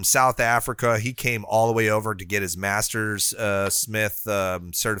from South Africa. He came all the way over to get his master's Smith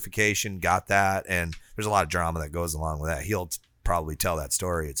certification, got that. And there's a lot of drama that goes along with that. He'll probably tell that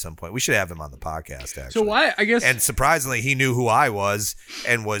story at some point. We should have him on the podcast, actually. So why? I guess. And surprisingly, he knew who I was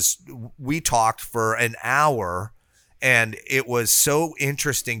and we talked for an hour. And it was so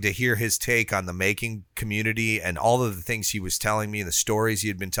interesting to hear his take on the making community and all of the things he was telling me, the stories he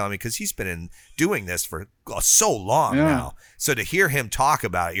had been telling me, because he's been doing this for so long Yeah. now. So to hear him talk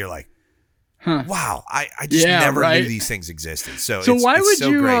about it, you're like, Huh. wow, I just Yeah, never right. knew these things existed. So So it's, why it's would so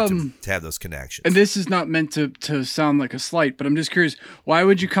you, great to have those connections. And this is not meant to sound like a slight, but I'm just curious. Why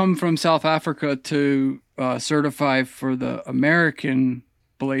would you come from South Africa to certify for the American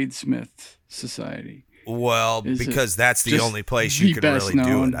Bladesmith Society? Well, Is it because that's the just only place the you can best really do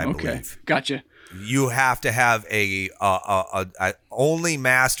known? it, I Okay. believe. Gotcha. You have to have a only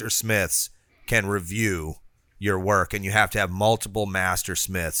master smiths can review your work, and you have to have multiple master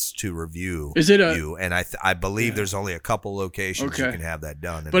smiths to review Is it a- you. And I believe there's only a couple locations you Okay. can have that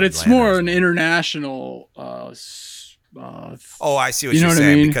done. in But it's Atlanta. more an international. Oh, I see what You know you're what I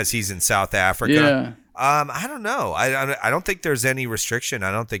saying mean? because he's in South Africa. Yeah. I don't know. I don't think there's any restriction.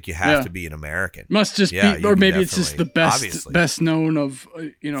 I don't think you have Yeah. to be an American Must just Yeah, be, you or can maybe it's just the definitely- obviously. best known of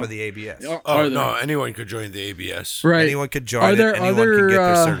for the ABS. Are Oh, there- no, anyone could join the ABS. right? Anyone could join Are there it. Anyone other can get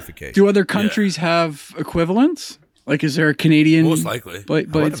their uh, certification. do other countries have equivalents? Like, is there a Canadian? Most likely. Blade,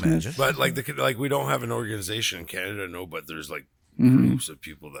 I would Bladesmith? imagine. But like we don't have an organization in Canada, no, but there's like Mhm. groups of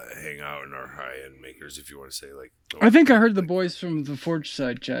people that hang out and are high end makers, if you want to say like. I think I heard the boys from the Forge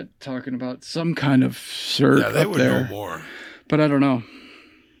Side chat talking about some kind of cert Yeah, they up would there, know more. but I don't know.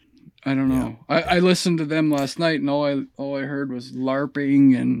 I listened to them last night, and all I heard was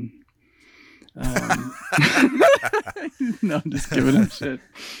LARPing and. No, I'm just giving him shit.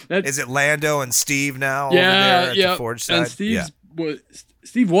 That's, Is it Lando and Steve now over yeah, there at yeah. the Forge side? And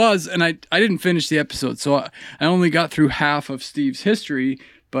Steve was, and I didn't finish the episode, so I only got through half of Steve's history,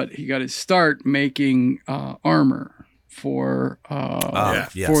 but he got his start making armor for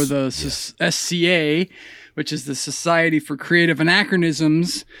yes, for the SCA, which is the Society for Creative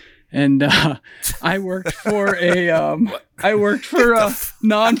Anachronisms. And I worked for a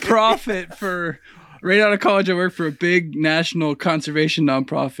nonprofit for right out of college. I worked for a big national conservation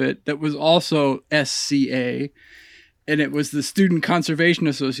nonprofit that was also SCA, and it was the Student Conservation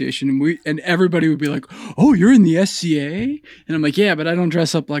Association. And everybody would be like, "Oh, you're in the SCA?" And I'm like, "Yeah, but I don't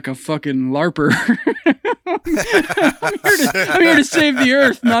dress up like a fucking LARPer. I'm here to save the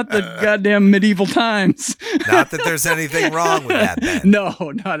earth, not the goddamn medieval times." Not that there's anything wrong with that, Ben. No,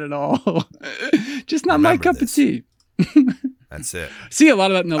 not at all. Just not my Remember cup this. of tea. That's it. See a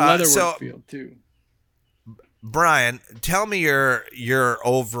lot of that in the leatherwork so- field too. Brian, tell me your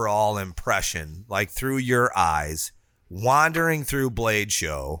overall impression, like through your eyes, wandering through Blade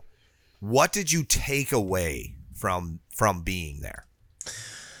Show. What did you take away from being there?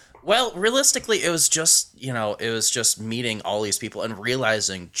 Well, realistically, it was just meeting all these people and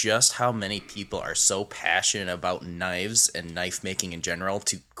realizing just how many people are so passionate about knives and knife making in general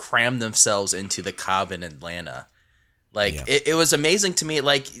to cram themselves into the Cobb in Atlanta. Like, Yeah. it was amazing to me.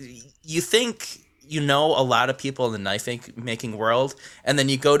 Like, you think you know a lot of people in the knife making world, and then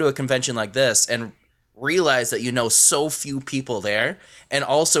you go to a convention like this and realize that you know so few people there, and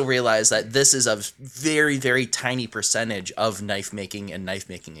also realize that this is a very, very tiny percentage of knife making and knife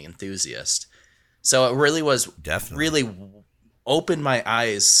making enthusiasts. So it really was Definitely. really opened my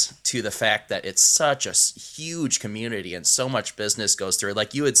eyes to the fact that it's such a huge community and so much business goes through it.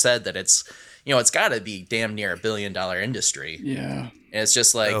 Like you had said that it's, it's got to be damn near $1 billion industry. Yeah. And it's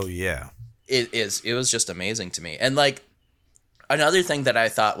just like, Oh yeah. it was just amazing to me. And like another thing that I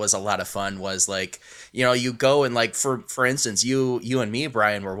thought was a lot of fun was like, you go and like, for instance, you and me,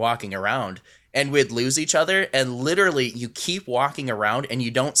 Brian, were walking around and we'd lose each other, and literally you keep walking around and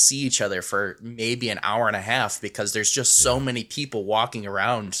you don't see each other for maybe an hour and a half because there's just so many people walking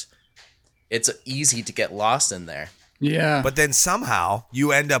around. It's easy to get lost in there. Yeah. But then somehow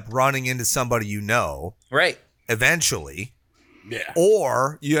you end up running into somebody Right. eventually, Yeah.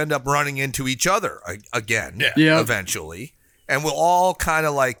 or you end up running into each other again Yeah. eventually. And we'll all kind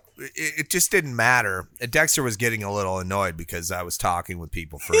of like, it just didn't matter. Dexter was getting a little annoyed because I was talking with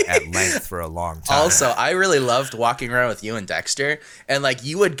people at length for a long time. Also, I really loved walking around with you and Dexter, and like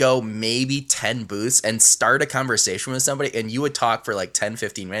you would go maybe 10 booths and start a conversation with somebody, and you would talk for like 10,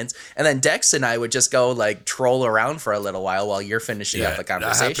 15 minutes, and then Dex and I would just go like troll around for a little while you're finishing up a That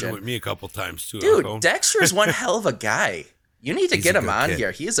conversation. happened with me a couple times too. Dude, Dexter's one hell of a guy. You need to He's get a him good on kid.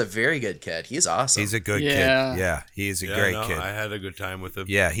 here. He is a very good kid. He's awesome. He's a good Yeah. kid. Yeah, he's a great kid. I had a good time with him.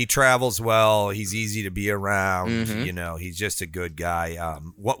 Yeah, he travels well. He's easy to be around. Mhm. He's just a good guy.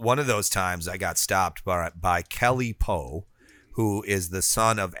 One of those times I got stopped by Kelly Poe, who is the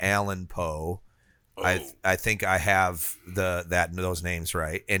son of Alan Poe. I think I have those names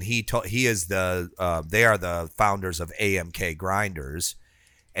right. And he is they are the founders of AMK Grinders.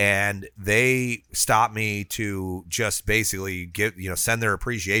 And they stopped me to just basically send their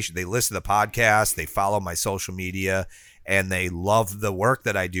appreciation. They listen to the podcast, they follow my social media, and they love the work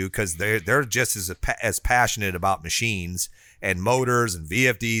that I do because they're just as passionate about machines and motors and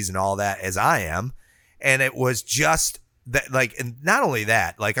VFDs and all that as I am. And it was just that, like, and not only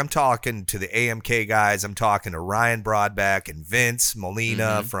that, like I'm talking to the AMK guys, I'm talking to Ryan Broadbeck and Vince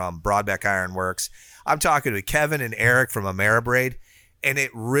Molina from Broadbeck Iron Works. I'm talking to Kevin and Eric from Ameribraid. And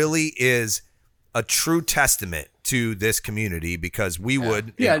it really is a true testament to this community because we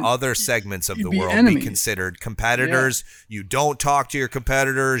would, in other segments of the be world, enemies. be considered competitors. You don't talk to your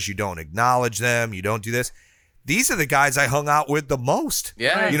competitors. You don't acknowledge them. You don't do this. These are the guys I hung out with the most.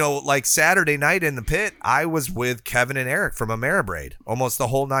 Yeah. Like Saturday night in the pit, I was with Kevin and Eric from Ameribraid almost the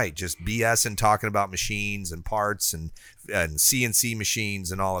whole night, just BS and talking about machines and parts and CNC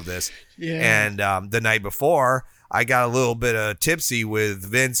machines and all of this. Yeah. And the night before, I got a little bit of tipsy with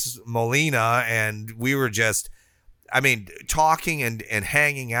Vince Molina, and we were just, talking and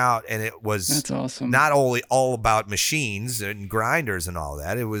hanging out, and it was That's awesome. not only all about machines and grinders and all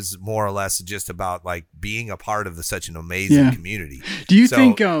that. It was more or less just about like being a part of such an amazing community. Do you So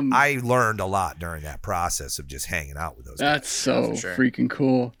think I learned a lot during that process of just hanging out with those guys. that's so For sure. freaking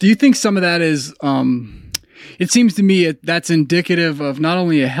cool? Do you think some of that is it seems to me that's indicative of not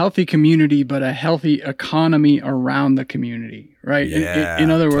only a healthy community but a healthy economy around the community, right?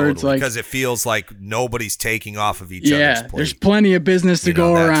 In other words, totally. like because it feels like nobody's taking off of each other's plate. there's plenty of business to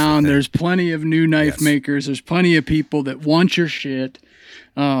go that's the around. thing. There's plenty of new knife Yes. makers. There's plenty of people that want your shit.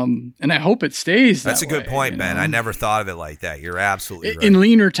 And I hope it stays. That's a good point, Ben. I never thought of it like that. You're absolutely right. In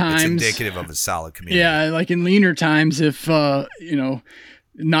leaner It's times, indicative of a solid community. yeah, like in leaner times, if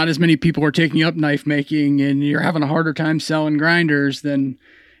not as many people are taking up knife making and you're having a harder time selling grinders, then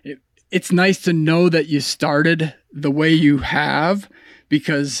it's nice to know that you started the way you have,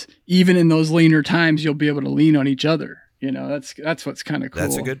 because even in those leaner times, you'll be able to lean on each other. That's what's kind of cool.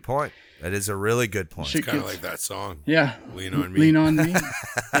 That's a good point. That is a really good point. Shit Kind of gets- like that song. Yeah. Lean on me. Lean on me,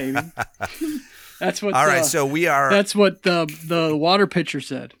 baby. That's what. All right, so we are. That's what the water pitcher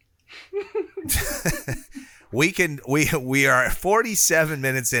said. We are 47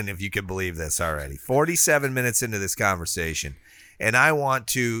 minutes in, if you can believe this already. 47 minutes into this conversation, and I want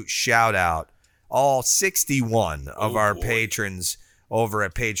to shout out all 61 of our patrons over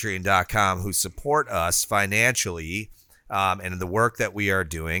at patreon.com who support us financially and the work that we are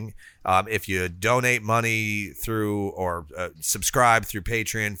doing. If you donate money through or subscribe through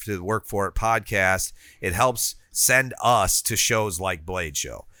Patreon to the Work For It podcast, it helps send us to shows like Blade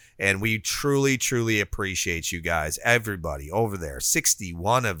Show. And we truly, truly appreciate you guys, everybody over there,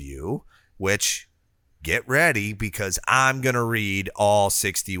 61 of you, which get ready because I'm going to read all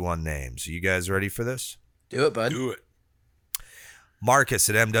 61 names. Are you guys ready for this? Do it, bud. Do it. Marcus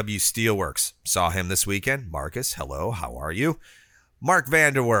at MW Steelworks. Saw him this weekend. Marcus, hello. How are you? Mark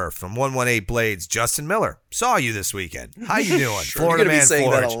Vanderwerf from 118 Blades. Justin Miller, saw you this weekend. How you doing? You're Florida gonna be Man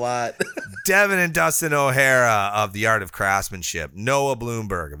saying Forge. that a lot. Devin and Dustin O'Hara of The Art of Craftsmanship. Noah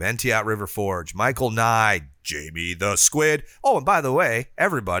Bloomberg of Entiat River Forge. Michael Nye, Jamie the Squid. Oh, and by the way,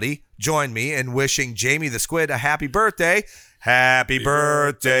 everybody, join me in wishing Jamie the Squid a happy birthday. Happy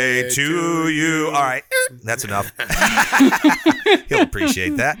birthday to you. All right, that's enough. He'll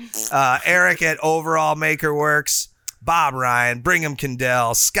appreciate that. Eric at Overall Maker Works. Bob Ryan, Brigham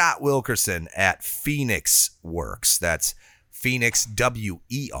Kendall, Scott Wilkerson at Phoenix Works. That's Phoenix, Werks.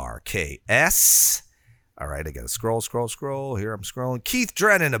 All right, I got to scroll. Here I'm scrolling. Keith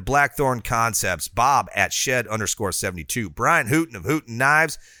Drennan of Blackthorn Concepts. Bob at Shed_72. Brian Hooten of Hooten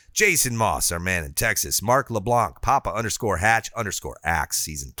Knives. Jason Moss, our man in Texas. Mark LeBlanc, Papa_Hatch_Axe.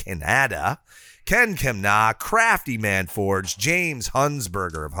 He's in Canada. Ken Kemna, Crafty Man Forge. James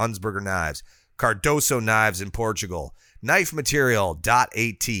Hunsberger of Hunsberger Knives. Cardoso Knives in Portugal.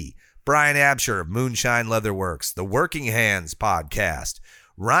 KnifeMaterial.at. Brian Absher of Moonshine Leatherworks. The Working Hands Podcast.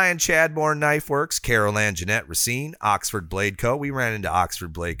 Ryan Chadmore Knife Works. Carol Ann Jeanette Racine. Oxford Blade Co. We ran into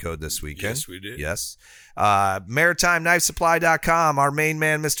Oxford Blade Co. this weekend. Yes, we did. Yes. MaritimeKnifeSupply.com. Our main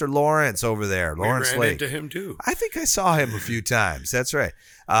man, Mr. Lawrence over there. Lawrence we ran Lake. into him too. I think I saw him a few times. That's right.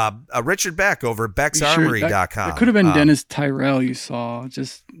 Richard Beck over at Sure, BecksArmory.com. That could have been Dennis Tyrell you saw.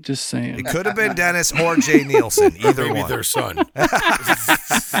 Just saying. It could have been Dennis or Jay Nielsen. Either Maybe one. their son.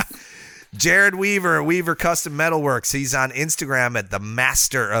 Jared Weaver, Weaver Custom Metalworks. He's on Instagram at the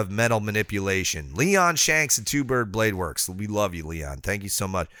Master of Metal Manipulation. Leon Shanks and Two Bird Blade Works. We love you, Leon. Thank you so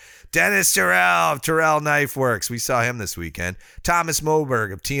much. Dennis Terrell of Terrell Knife Works. We saw him this weekend. Thomas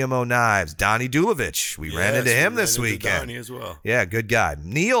Moberg of TMO Knives. Donnie Dulovich. We ran into him this weekend. Donnie as well. Yeah, good guy.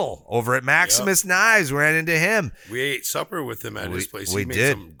 Neil over at Maximus Knives. We ran into him. We ate supper with him at his place. We He made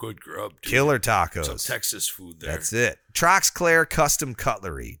did. some good grub. Too. Killer tacos. Some Texas food there. That's it. Troxclair Custom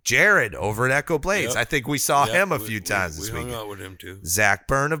Cutlery. Jared over at Echo Blades. Yep. I think we saw Yep, him a few times we this hung weekend. out with him too. Zach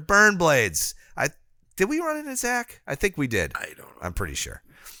Byrne of Burn Blades. Did we run into Zach? I think we did. I don't know. I'm pretty sure.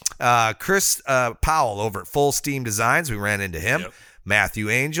 Chris Powell over at Full Steam Designs. We ran into him. Yep. Matthew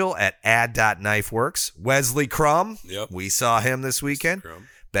Angel at Ad.KnifeWorks. Wesley Crum. Yep. We saw him this weekend. Crum.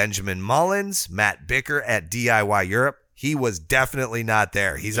 Benjamin Mullins. Matt Bicker at DIY Europe. He was definitely not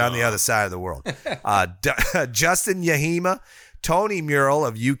there. He's on the other side of the world. Justin Yahima. Tony Mural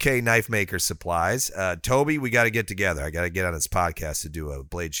of UK Knife Maker Supplies. Toby, we got to get together. I got to get on his podcast to do a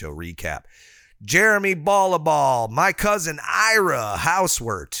Blade Show recap. Jeremy Ballaball, my cousin Ira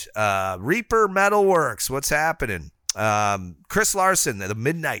Housewort, Reaper Metalworks, what's happening? Chris Larson, the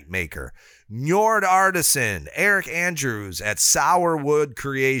Midnight Maker, Njord Artisan, Eric Andrews at Sourwood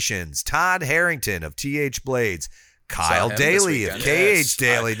Creations, Todd Harrington of TH Blades, Kyle him this Daly of weekend. KH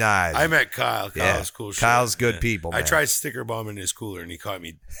Daily Knives. I met Kyle. Yeah, Kyle's cool. shit. Kyle's good Yeah. people, I man. tried sticker bombing his cooler and he caught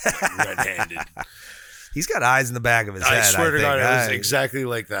me red-handed. He's got eyes in the back of his head. I swear to think. God, it was I- exactly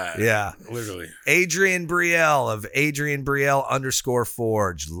like that. Yeah. Literally. Adrian Brielle of Adrian Brielle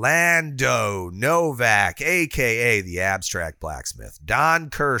 _Forge. Lando Novak, a.k.a. the Abstract Blacksmith. Don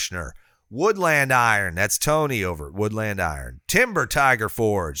Kirshner. Woodland Iron. That's Tony over at Woodland Iron. Timber Tiger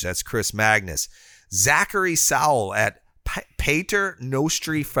Forge. That's Chris Magnus. Zachary Sowell at Pater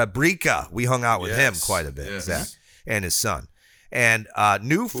Nostri Fabrica. We hung out with him quite a bit, Yes. Zach, and his son. And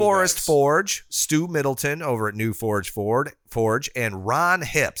New Cool Forest guys. Forge, Stu Middleton over at New Forge Forge, and Ron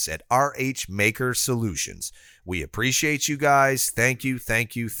Hips at RH Maker Solutions. We appreciate you guys. Thank you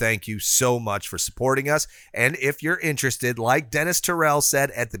so much for supporting us. And if you're interested, like Dennis Terrell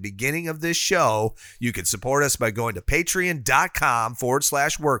said at the beginning of this show, you can support us by going to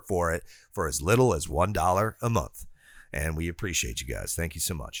patreon.com/work for it for as little as $1 a month. And we appreciate you guys. Thank you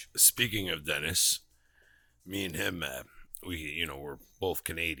so much. Speaking of Dennis, me and him, we're both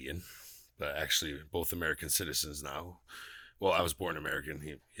Canadian, but actually both American citizens now. Well, I was born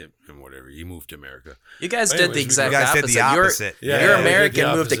American. Him, whatever. He moved to America. You guys But did anyways, the we- exact You guys opposite. did the opposite. Yeah, You're we did the American,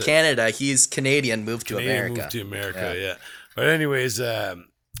 moved to opposite. Canada. He's Canadian, moved to Canadian America. moved to America, yeah. But anyways,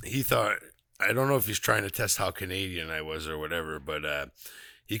 he thought, I don't know if he's trying to test how Canadian I was or whatever, but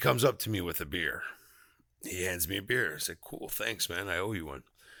he comes up to me with a beer. He hands me a beer. I said, cool, thanks, man. I owe you one.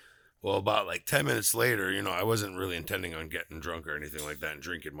 Well, about like 10 minutes later, I wasn't really intending on getting drunk or anything like that and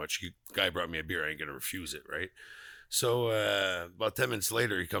drinking much. Guy brought me a beer. I ain't going to refuse it, right? So about 10 minutes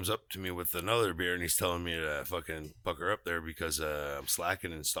later, he comes up to me with another beer and he's telling me to fucking pucker up there because I'm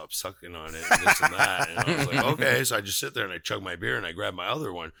slacking and stop sucking on it and this and that. And I was like, okay. So I just sit there and I chug my beer and I grab my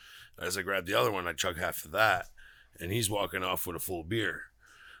other one. As I grab the other one, I chug half of that. And he's walking off with a full beer.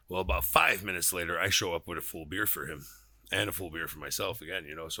 Well, about 5 minutes later, I show up with a full beer for him. and a full beer for myself again,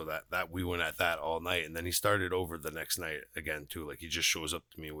 so that we went at that all night. And then he started over the next night again too. Like he just shows up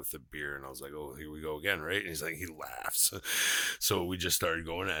to me with the beer and I was like, oh, here we go again, right? And he's like, he laughs. So we just started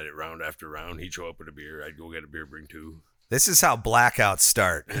going at it round after round. He'd show up with a beer, I'd go get a beer, bring two. This is how blackouts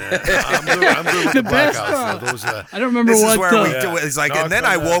start. Yeah, I'm good with the blackouts. Those, I don't remember This what is where we do it. It's like, and then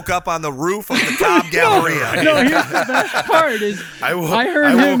I woke up on the roof of the Cobb Galleria. No, here's the best part is I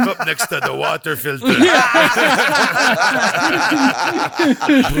woke up next to the water filter.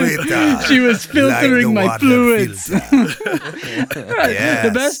 She was filtering my fluids. Yes.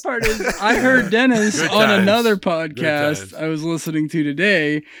 The best part is I heard Dennis on another podcast I was listening to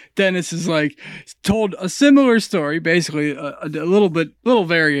today. Dennis is like told a similar story, basically a little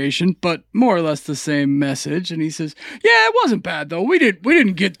variation, but more or less the same message. And he says, "Yeah, it wasn't bad though. We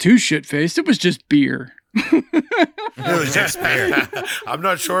didn't get too shit faced. It was just beer." It was just beer. I'm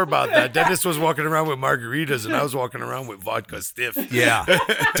not sure about that. Dennis was walking around with margaritas and I was walking around with vodka stiff. Yeah.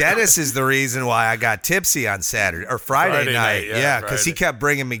 Dennis is the reason why I got tipsy on Saturday or Friday night. Yeah, because he kept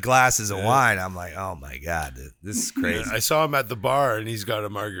bringing me glasses of wine. I'm like, oh my God, this is crazy. I saw him at the bar and he's got a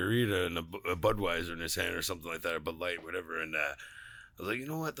margarita and a Budweiser in his hand or something like that, or Bud Light, whatever. And I was like, you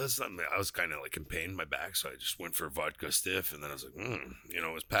know what? That's something. I was kind of like in pain in my back, so I just went for vodka stiff. And then I was like,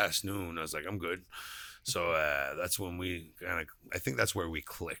 it was past noon. I was like, I'm good. So that's when I think that's where we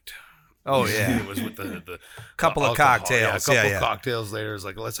clicked. Oh yeah, it was with the couple of cocktails. Yeah, a couple of cocktails later, it's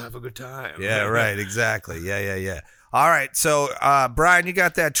like, let's have a good time. Yeah, right, exactly. Yeah. All right, so Brian, you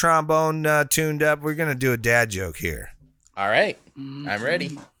got that trombone tuned up. We're gonna do a dad joke here. All right, I'm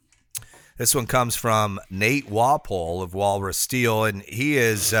ready. This one comes from Nate Walpole of Walrus Steel, and he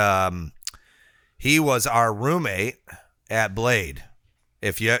was our roommate at Blade.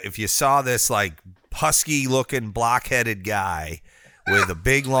 If you saw this like husky-looking, block-headed guy with a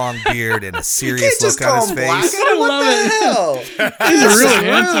big, long beard and a serious look on his face. What the hell? He's really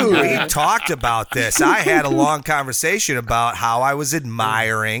handsome. We talked about this. I had a long conversation about how I was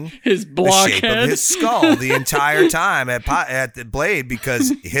admiring his the shape of his skull the entire time at the Blade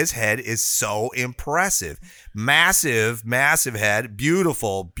because his head is so impressive. Massive, massive head.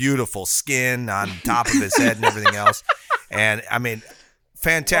 Beautiful, beautiful skin on top of his head and everything else. And, I mean...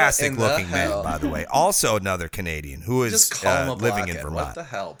 Fantastic looking man, by the way. Also another Canadian who is living in Vermont. What the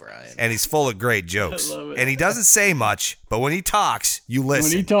hell, Brian? And he's full of great jokes. And he doesn't say much, but when he talks, you listen.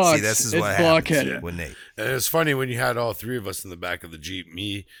 When he talks, see, this is it's what blockheaded. happens with Nate. And it's funny when you had all three of us in the back of the Jeep,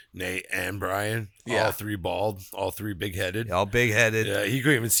 me, Nate, and Brian, all three bald, all three big-headed. All big-headed. Yeah, he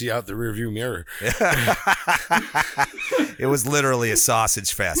couldn't even see out the rearview mirror. It was literally a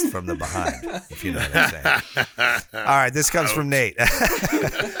sausage fest from the behind, if you know what I'm saying. All right, this comes from Nate.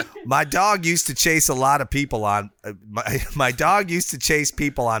 My dog used to chase a lot of people on my dog used to chase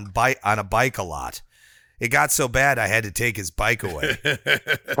people on a bike a lot. It got so bad I had to take his bike away.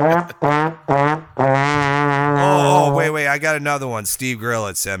 Oh, wait, I got another one. Steve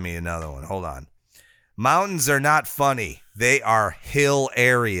Grillett sent me another one. Hold on. Mountains are not funny. They are hill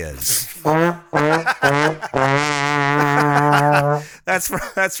areas. That's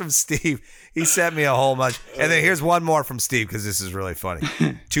from Steve. He sent me a whole bunch. And then here's one more from Steve because this is really funny.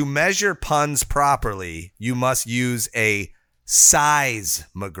 To measure puns properly, you must use a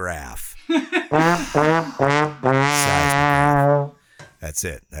seismograph. That's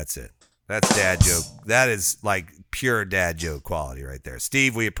it. That's dad joke. That is like pure dad joke quality right there.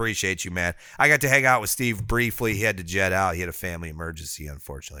 Steve, we appreciate you, man. I got to hang out with Steve briefly. He had to jet out. He had a family emergency,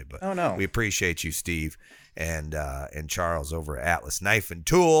 unfortunately. But we appreciate you, Steve, and Charles over at Atlas Knife and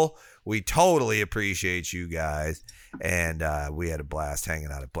Tool. We totally appreciate you guys, and we had a blast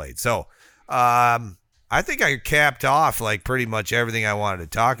hanging out at Blade. So, I think I capped off like pretty much everything I wanted to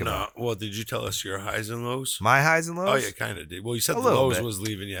talk about. Well, did you tell us your highs and lows? My highs and lows? Oh, you kind of did. Well, you said the lows was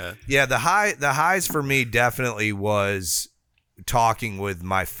leaving you. Yeah, the highs for me definitely was talking with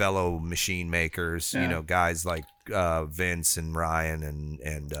my fellow machine makers, guys like Vince and Ryan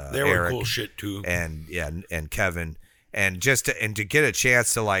and they were Eric, cool shit too. And Kevin. And to get a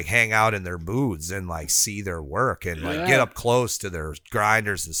chance to like hang out in their booths and like see their work and like get up close to their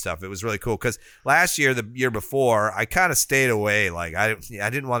grinders and stuff. It was really cool because last year, the year before, I kind of stayed away. Like I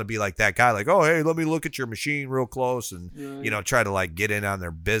didn't want to be like that guy. Like, oh hey, let me look at your machine real close and try to like get in on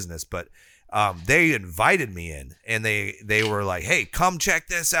their business. But they invited me in and they were like, hey, come check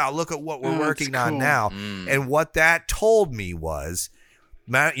this out. Look at what we're working on now. And what that told me was,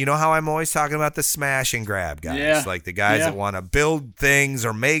 Matt, you know how I'm always talking about the smash and grab guys, like the guys that want to build things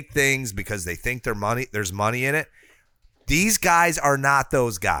or make things because they think there's money in it. These guys are not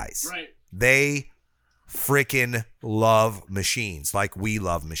those guys. Right. They freaking love machines like we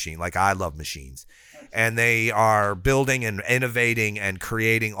love machines, like I love machines. and they are building and innovating and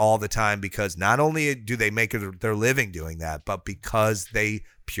creating all the time because not only do they make their living doing that, but because they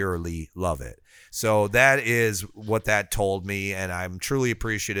purely love it. So that is what that told me, and I'm truly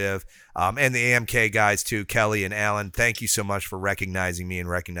appreciative. And the AMK guys too, Kelly and Alan, thank you so much for recognizing me and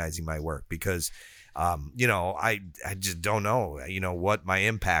recognizing my work because, I just don't know, what my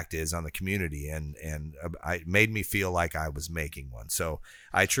impact is on the community, and it made me feel like I was making one. So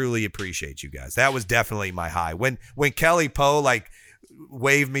I truly appreciate you guys. That was definitely my high. When Kelly Poe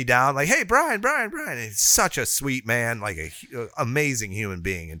waved me down like, hey, Brian, he's such a sweet man, like a amazing human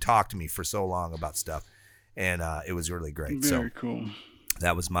being, and talked to me for so long about stuff, and it was really great. Very cool.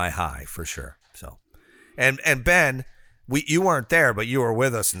 That was my high for sure. So, and Ben, you weren't there, but you were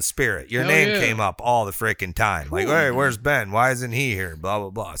with us in spirit. Your name came up all the freaking time. Like, hey, where's Ben? Why isn't he here? Blah blah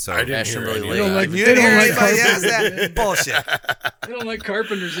blah. So I didn't hear any of don't that. like- you they didn't don't hear like anybody ask that? Bullshit. They don't like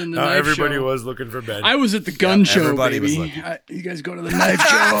carpenters in the No, knife everybody show. was looking for Ben. I was at the gun show, everybody was baby. looking. You guys go to the knife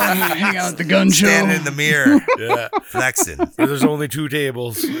show and hang out at the gun show. Standing in the mirror, Yeah. flexing. There's only 2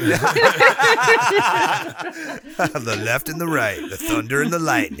 tables. The left and the right, the thunder and the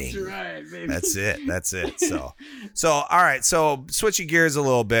lightning. That's right, baby. That's it. So all right. So switching gears a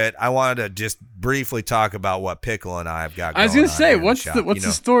little bit, I wanted to just briefly talk about what Pickle and I have got going I was gonna on say, here in the what's shop.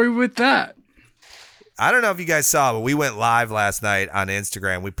 the story with that? I don't know if you guys saw, but we went live last night on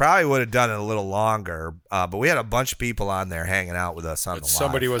Instagram. We probably would have done it a little longer, but we had a bunch of people on there hanging out with us on the live.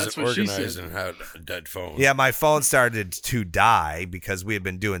 Somebody wasn't That's what she organized said. and had a dead phone. Yeah, my phone started to die because we had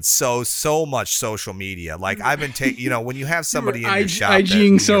been doing so much social media. Like I've been taking, when you have somebody in your shop that IGing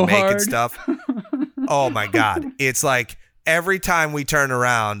you're so making hard. stuff. Oh my God. It's like every time we turn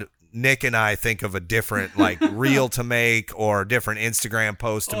around, Nick and I think of a different reel to make or a different Instagram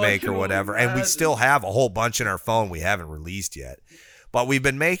post to make or whatever. And we still have a whole bunch in our phone we haven't released yet. But we've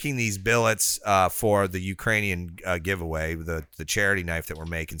been making these billets for the Ukrainian giveaway, the charity knife that we're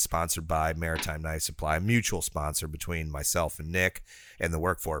making, sponsored by Maritime Knife Supply, a mutual sponsor between myself and Nick and the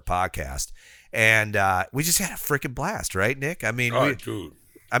Work For It podcast. And we just had a freaking blast, right, Nick? I mean, Dude.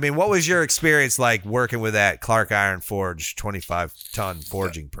 what was your experience like working with that Clark Iron Forge 25-ton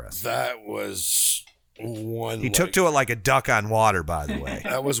forging press? That was one. He took to it like a duck on water, by the way.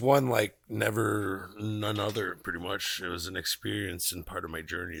 That was one like none other, pretty much. It was an experience and part of my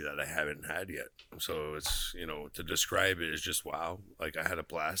journey that I haven't had yet. So it's, to describe it is just wow. Like I had a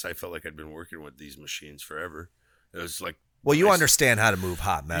blast. I felt like I'd been working with these machines forever. It was like, Well, you understand how to move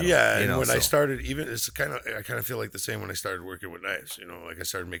hot metal. yeah, and when I started, I kind of feel like the same when I started working with knives. Like I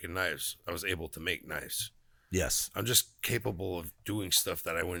started making knives, I was able to make knives. Yes. I'm just capable of doing stuff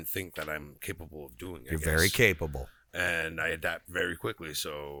that I wouldn't think that I'm capable of doing. You're very capable. and I adapt very quickly.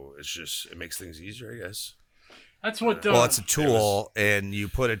 So it makes things easier, I guess. That's what. Well, it's a tool, and you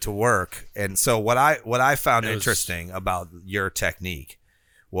put it to work. And so what I found interesting about your technique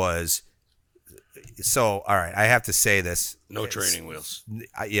was. So, all right, I have to say this. No training wheels.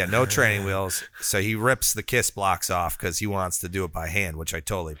 Yeah, no training wheels. So he rips the kiss blocks off because he wants to do it by hand, which I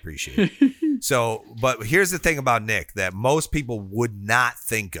totally appreciate. So, but here's the thing about Nick that most people would not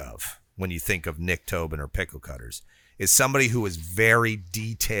think of when you think of Nick Tobin or Pickle Cutters is somebody who is very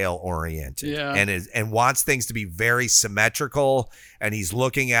detail oriented and wants things to be very symmetrical, and he's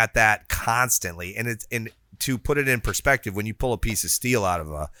looking at that constantly. And to put it in perspective, when you pull a piece of steel out of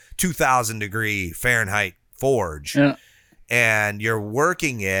a 2,000 degree Fahrenheit forge and you're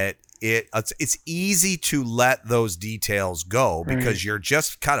working it's easy to let those details go because you're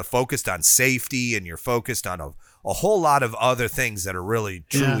just kind of focused on safety and you're focused on a whole lot of other things that are really,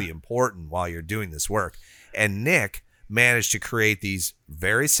 truly important while you're doing this work. And Nick managed to create these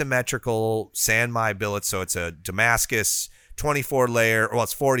very symmetrical Sanmai billets. So it's a Damascus 24 layer, well,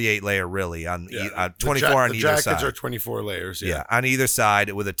 it's 48 layer really on 24 on either side. The jackets are 24 layers. Yeah, on either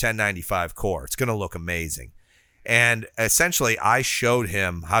side with a 1095 core. It's going to look amazing. And essentially, I showed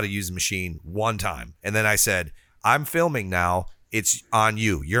him how to use the machine one time. And then I said, I'm filming now. It's on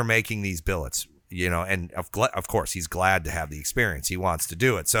you. You're making these billets, and of course, he's glad to have the experience. He wants to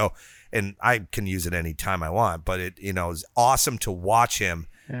do it. So, and I can use it any time I want, but it, is awesome to watch him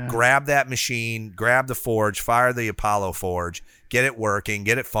grab that machine, grab the forge, fire the Apollo forge, get it working,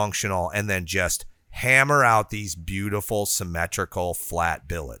 get it functional, and then just hammer out these beautiful, symmetrical, flat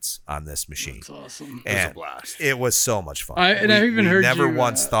billets on this machine. That's awesome. It was a blast. It was so much fun. I've even heard never you,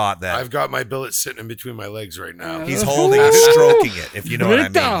 once thought that. I've got my billet sitting in between my legs right now. He's holding it, stroking it, if you know what I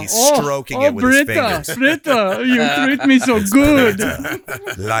mean. He's stroking it with his fingers. Britta, you treat me so good.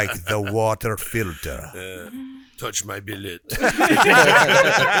 Like the water filter. touch my billet.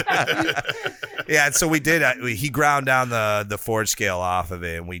 Yeah, so we did. He ground down the forge scale off of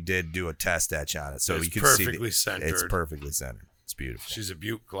it, and we did do a test etch on it, so It's you can perfectly see centered. It's perfectly centered. It's beautiful. She's a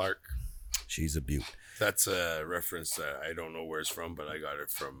beaut, Clark. She's a beaut. That's a reference that I don't know where it's from, but I got it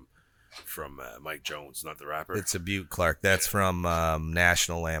from Mike Jones, not the rapper. It's a beaut, Clark. That's from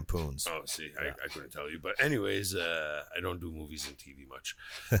National Lampoons. Oh, see, I couldn't tell you. But anyways, I don't do movies and TV much.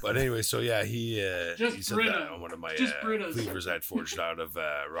 But anyway, so yeah, he said that on one of my cleavers I'd forged out of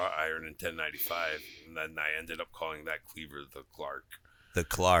wrought iron in 1095, and then I ended up calling that cleaver the Clark. The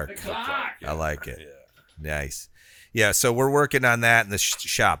Clark. The Clark, yeah. I like it. Yeah. Nice. Yeah, so we're working on that in the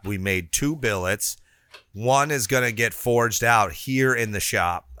shop. We made 2 billets. One is going to get forged out here in the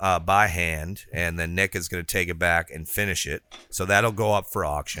shop by hand, and then Nick is going to take it back and finish it. So that'll go up for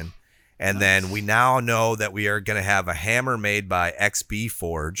auction. And then we now know that we are going to have a hammer made by XB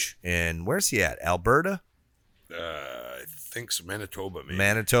Forge in, where's he at? Alberta? I think so. Manitoba, maybe.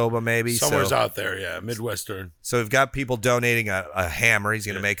 Manitoba, maybe. Somewhere's out there, yeah. Midwestern. So we've got people donating a hammer. He's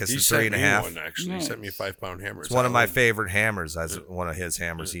going to make us a 3.5. One, actually. Nice. He sent me a 5-pound hammer. It's one of my favorite hammers. That's one of his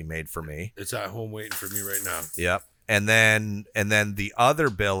hammers he made for me. It's at home waiting for me right now. Yep. And then the other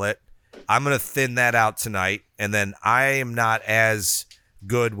billet, I'm going to thin that out tonight. And then I am not as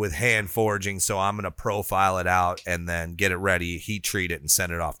good with hand forging, so I'm going to profile it out and then get it ready, heat treat it, and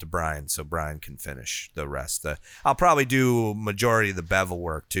send it off to Brian so Brian can finish the rest. I'll probably do majority of the bevel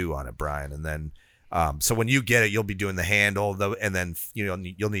work too on it, Brian. And then so when you get it, you'll be doing the handle, and then you'll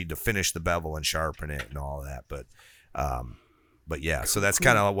need to finish the bevel and sharpen it and all of that. But yeah, so that's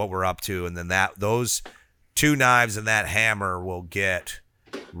kind of what we're up to. And then those 2 knives and that hammer will get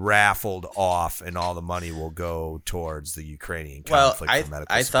raffled off, and all the money will go towards the Ukrainian conflict for medical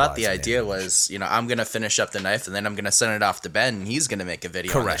I thought the supplies idea was, I'm going to finish up the knife, and then I'm going to send it off to Ben, and he's going to make a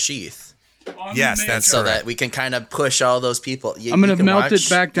video on the sheath. Yes, that's so correct. that we can kind of push all those people. I'm going to melt it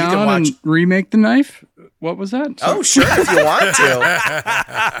back down and remake the knife. What was that? Oh, sure, if you want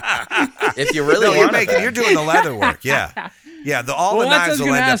to. If you really want to. You're doing the leather work, yeah. Yeah, all the knives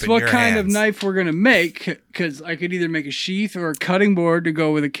will end up in your hands. What kind of knife we're going to make, because I could either make a sheath or a cutting board to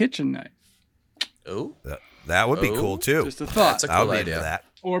go with a kitchen knife. Oh. That would be cool, too. Just a thought. That's a I cool would be idea. into that.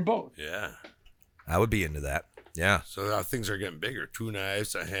 Or both. Yeah. I would be into that. Yeah. So now things are getting bigger. 2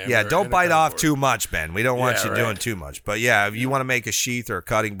 knives, a hammer. Yeah, don't and a bite cutting off board. too much, Ben. We don't want you right. doing too much. But yeah, if you want to make a sheath or a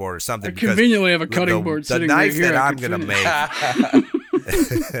cutting board or something. I conveniently have a cutting board sitting the right knife here. that I I'm could going to finish. make.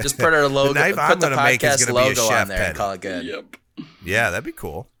 Just put our logo, The knife I'm put the gonna make is podcast gonna be a logo chef on there and petty. call it good. Yep. Yeah, that'd be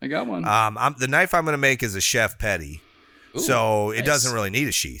cool. I got one. The knife I'm going to make is a chef petty. Ooh, so it nice. doesn't really need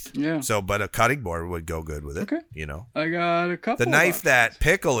a sheath. Yeah. So, but a cutting board would go good with it. Okay. I got a couple. The knife that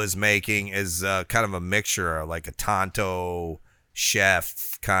Pickle is making is kind of a mixture of like a Tonto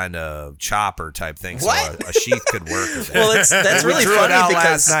chef kind of chopper type thing. What? So a sheath could work with it. Well, that's We really drew it funny out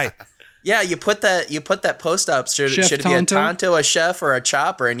because last night. yeah, you put that post up. Should Chef it be a Tonto? Tonto, a chef, or a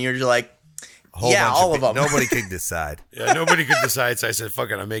chopper? And you're like, Whole yeah, bunch all of them. Nobody could decide. Yeah, nobody could decide. So I said,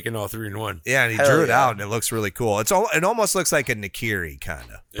 fuck it, I'm making all 3 in one. Yeah, and he Hell drew it yeah. out, and it looks really cool. It almost looks like a Nakiri kind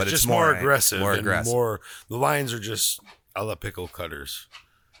of, but It's it's just more ang- aggressive. More and aggressive. More, the lines are just a la pickle cutters.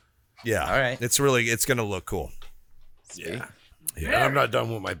 Yeah. All right. It's going to look cool. Yeah. And I'm not done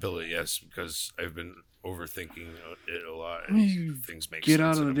with my billet, yes, because I've been overthinking it a lot. And You things make Get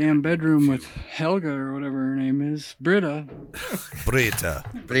sense out of and the I'm damn gonna do bedroom a with few. Helga or whatever her name is. Britta. Brita.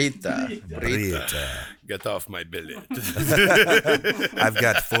 Brita. Get off my billet. I've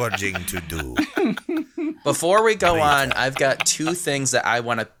got forging to do. Before we go on, I've got 2 things that I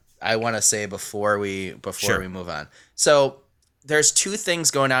want to say before we Sure. we move on. So there's 2 things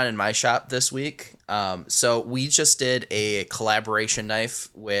going on in my shop this week. So we just did a collaboration knife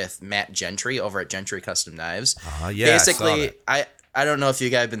with Matt Gentry over at Gentry Custom Knives. Yeah, Basically, I don't know if you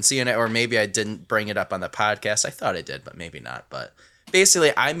guys have been seeing it, or maybe I didn't bring it up on the podcast. I thought I did, but maybe not. But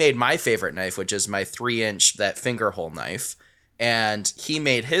basically, I made my favorite knife, which is my 3-inch, that finger hole knife. And he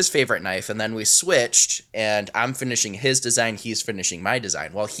made his favorite knife, and then we switched, and I'm finishing his design, he's finishing my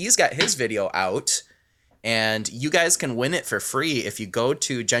design. Well, he's got his video out, and you guys can win it for free if you go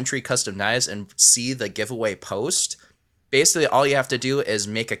to Gentry Custom Knives and see the giveaway post. Basically, all you have to do is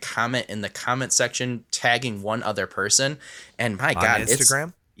make a comment in the comment section tagging one other person, and my God, On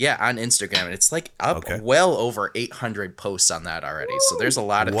Instagram? Yeah, on Instagram. And it's like up Okay. well over 800 posts on that already. So there's a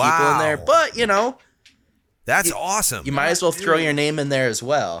lot of people in Wow. there, but That's awesome. you might as well throw your name in there as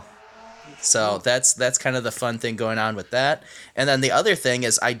well. So that's kind of the fun thing going on with that. And then the other thing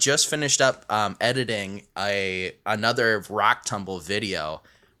is I just finished up editing another rock tumble video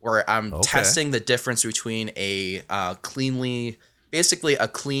where I'm testing the difference between basically a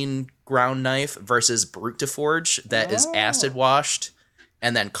clean ground knife versus Brute to Forge that is acid washed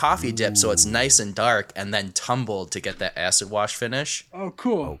and then coffee dipped, so it's nice and dark, and then tumbled to get that acid wash finish. Oh,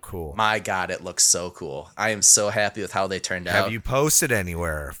 cool. Oh, cool. My God, it looks so cool. I am so happy with how they turned out. Have you posted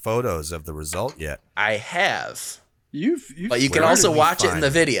anywhere photos of the result yet? I have. You've But you can Where also did we watch it in find the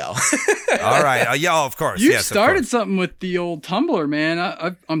it? video. All right. Yeah, of course. You've yes, of started course. something with the old Tumblr,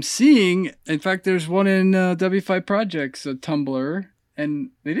 man. I'm seeing. In fact, there's one in W5 Projects, a Tumblr,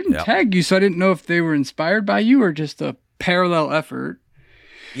 and they didn't Yep. tag you, so I didn't know if they were inspired by you or just a parallel effort.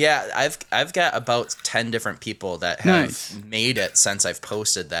 Yeah, I've got about 10 different people that have Nice. made it since I've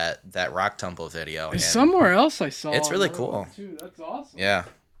posted that rock tumble video. and Somewhere else I saw. It's really another one, cool. too. That's awesome. Yeah.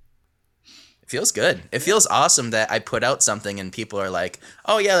 It feels good. It feels awesome that I put out something and people are like,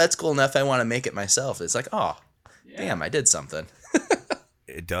 "Oh yeah, that's cool enough. I want to make it myself." It's like, "Oh, damn, I did something."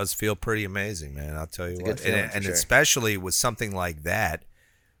 It does feel pretty amazing, man. I'll tell you a what. good feeling for And sure. especially with something like that,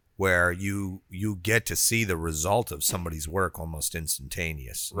 where you get to see the result of somebody's work almost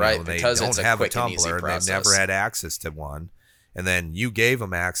instantaneous. Right, they because don't it's a have quick a and easy Tumblr, and they've never process. had access to one. And then you gave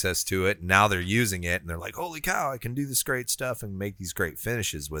them access to it. And now they're using it, and they're like, "Holy cow! I can do this great stuff and make these great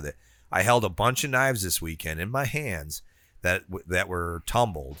finishes with it." I held a bunch of knives this weekend in my hands that were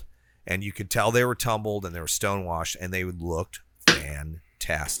tumbled, and you could tell they were tumbled and they were stonewashed, and they looked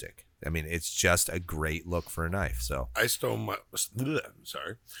fantastic. I mean, it's just a great look for a knife. So I stonewash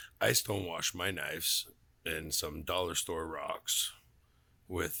my knives in some dollar store rocks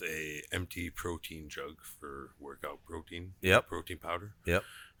with a empty protein jug for workout protein. Yep. Protein powder. Yep.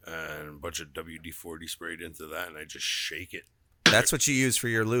 And a bunch of WD-40 sprayed into that, and I just shake it. that's what you use for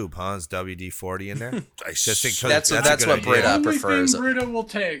your lube, huh? Is WD-40 in there? Just because That's a what good Brita idea. Only prefers. thing Brita will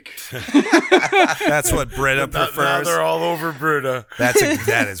take. That's what Brita Now prefers. they're all over Brita.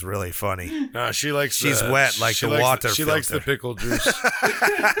 That is really funny. Nah, she likes. She's wet like she the likes water She likes the filter. pickle juice. He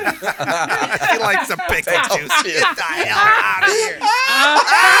likes the pickle juice. Get the hell out of here.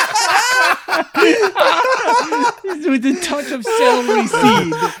 With a touch of celery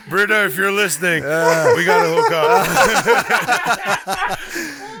seed. Brita, if you're listening, we gotta hook up.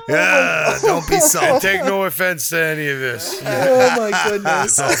 Yeah, don't be And salty. take no offense to any of this. Oh my goodness.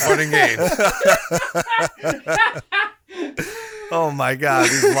 It's all fun and games. Oh my God,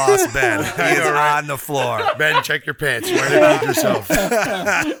 we've lost Ben. He is know, right? on the floor. Ben, check your pants. You might have peed yourself.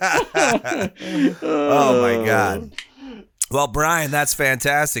 Oh my God. Well, Brian, that's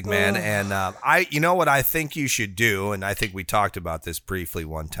fantastic, man. And you know what I think you should do, and I think we talked about this briefly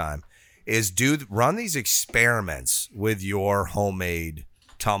one time, is run these experiments with your homemade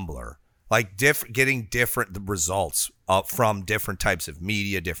tumbler, like getting different results from different types of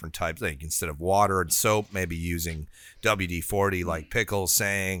media, different types. Like instead of water and soap, maybe using WD-40, like Pickle's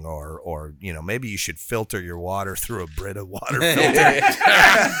saying, or maybe you should filter your water through a Brita water filter.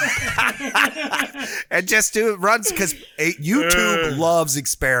 And just do it runs because YouTube loves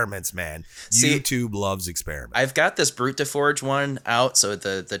experiments, man. See, YouTube loves experiments. I've got this Brute to Forge one out, so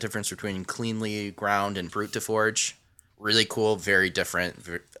the difference between cleanly ground and Brute to Forge, really cool, very different.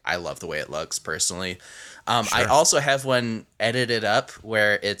 I love the way it looks personally. I also have one edited up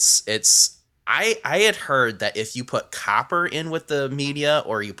where I had heard that if you put copper in with the media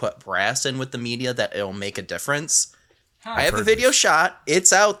or you put brass in with the media, that it'll make a difference. I have a heard video this. shot.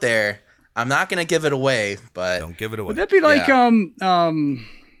 It's out there. I'm not gonna give it away, but Don't give it away. Would that be like Yeah.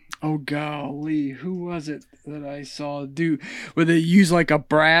 oh golly, who was it that I saw do? Would they use like a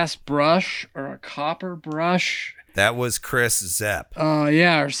brass brush or a copper brush? That was Chris Zepp.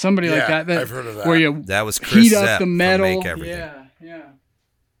 Yeah, or somebody like Yeah, that. I've heard of that. Where you That was Chris heat Zepp up the from metal. Make Everything. Yeah.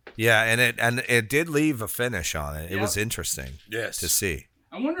 Yeah, and it did leave a finish on it. It Yep. was interesting Yes. to see.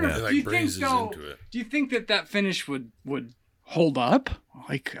 I wonder It if like do you breezes think though, into it. do you think that finish would hold up?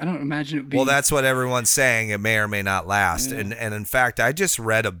 Like I don't imagine it would be. Well, that's what everyone's saying. It may or may not last. Yeah. And in fact, I just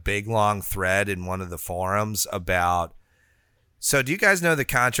read a big long thread in one of the forums about. So, do you guys know the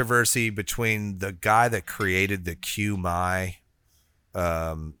controversy between the guy that created the QMI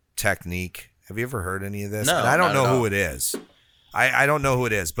technique? Have you ever heard any of this? No, And I don't not know at who all. it is. I don't know who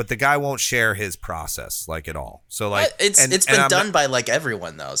it is, but the guy won't share his process like at all. So like it's and been I'm done not- by like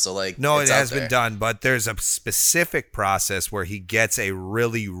everyone though. So like No, it's it out has been there. done, but there's a specific process where he gets a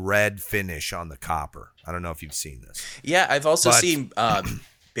really red finish on the copper. I don't know if you've seen this. Yeah, I've also But- seen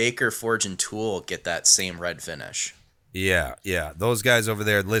Baker Forge and Tool get that same red finish. Yeah. Those guys over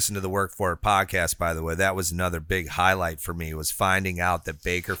there listen to the Work For It podcast, by the way. That was another big highlight for me, was finding out that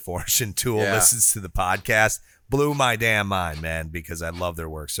Baker Forge and Tool Yeah. listens to the podcast. Blew my damn mind, man, because I love their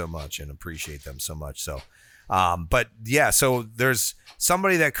work so much and appreciate them so much. So But yeah, so there's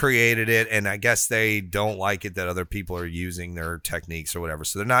somebody that created it, and I guess they don't like it that other people are using their techniques or whatever,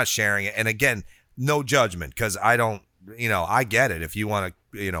 so they're not sharing it. And again, no judgment, because I don't, I get it. If you want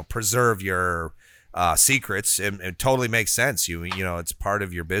to, preserve your secrets, it totally makes sense. It's part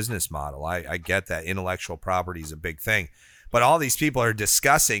of your business model. I get that intellectual property is a big thing, but all these people are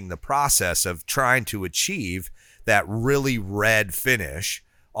discussing the process of trying to achieve that really red finish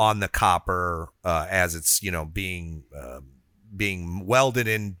on the copper as it's being welded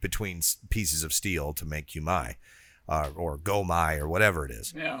in between pieces of steel to make Yumai or Gomai or whatever it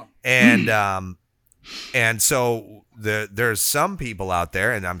is. Yeah. And so there's some people out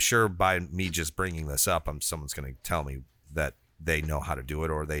there, and I'm sure by me just bringing this up, someone's going to tell me that they know how to do it,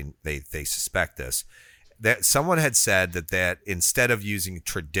 or they suspect this. That someone had said that instead of using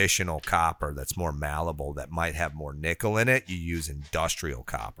traditional copper that's more malleable, that might have more nickel in it, you use industrial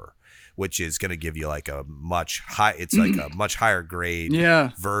copper, which is going to give you like a much higher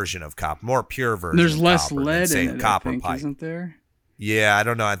grade version of copper, more pure version. There's of less copper lead than, say, in it, copper I think, pipe. isn't there? Yeah, I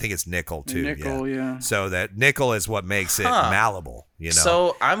don't know. I think it's nickel too. Nickel, yeah. So that nickel is what makes it malleable.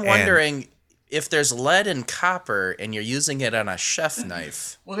 So I'm wondering if there's lead in copper and you're using it on a chef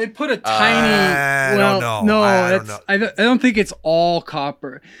knife. Well, they put a tiny. I don't know. No, I don't know. I don't think it's all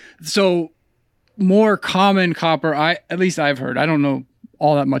copper. So more common copper. At least I've heard. I don't know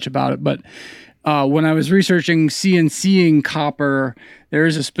all that much about it, but when I was researching CNCing copper, there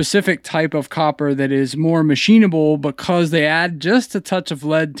is a specific type of copper that is more machinable because they add just a touch of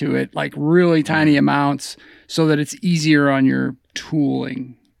lead to it, like really tiny amounts, so that it's easier on your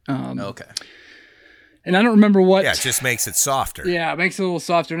tooling. Okay. And I don't remember what. Yeah, it just makes it softer. Yeah, it makes it a little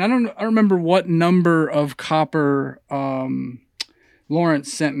softer. And I don't remember what number of copper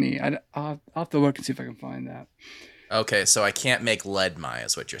Lawrence sent me. I'll have to look and see if I can find that. Okay, so I can't make lead Mai,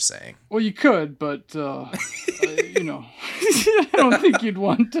 is what you're saying. Well, you could, but I don't think you'd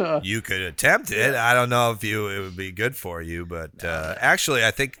want to. You could attempt it. I don't know if it would be good for you, but actually,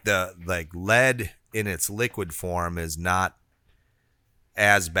 I think the lead in its liquid form is not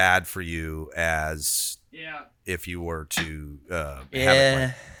as bad for you as if you were to have it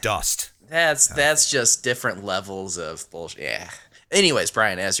like dust. That's just different levels of bullshit. Yeah. Anyways,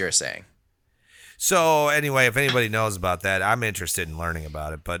 Brian, as you're saying. So anyway, if anybody knows about that, I'm interested in learning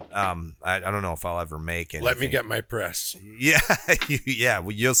about it, but I don't know if I'll ever make it. Let me get my press. Yeah,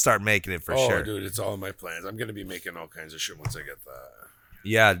 you'll start making it for sure. Oh, dude, it's all in my plans. I'm gonna be making all kinds of shit once I get that.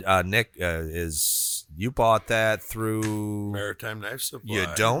 Yeah, Nick, you bought that through Maritime Knife Supply. You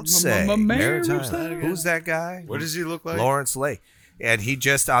don't say. Maritime. Who's that guy? What does he look like? Lawrence Lake. And he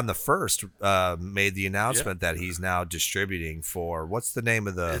just on the first made the announcement that he's now distributing for, what's the name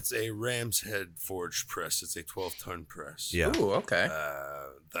of the? It's a Ram's Head forged press. It's a 12-ton press. Yeah. Ooh, okay.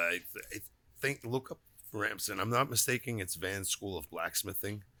 I think, look up Ramson. I'm not mistaken. It's Van School of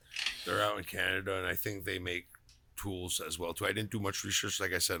Blacksmithing. They're out in Canada, and I think they make tools as well too. I didn't do much research.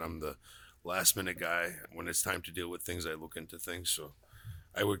 Like I said, I'm the last minute guy. When it's time to deal with things, I look into things. So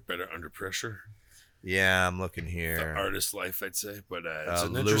I work better under pressure. Yeah, I'm looking here. The artist life, I'd say. But it's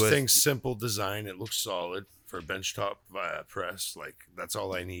an interesting, simple design. It looks solid for a benchtop press. Like, that's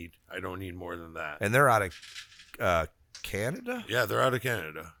all I need. I don't need more than that. And they're out of Canada? Yeah, they're out of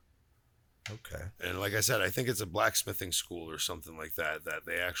Canada. Okay. And like I said, I think it's a blacksmithing school or something like that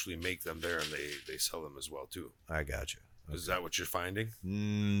they actually make them there, and they sell them as well, too. I got you. Okay. Is that what you're finding?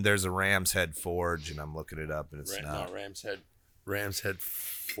 There's a Ram's Head Forge, and I'm looking it up, and it's not. No, Ram's Head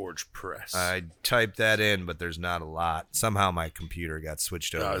Forge Press. I typed that in, but there's not a lot. Somehow my computer got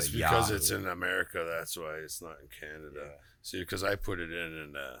switched over it's to because Yahoo. it's in America. That's why it's not in Canada. Yeah. See, because I put it in,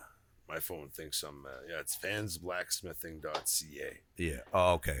 and my phone thinks I'm. It's fansblacksmithing.ca. Yeah.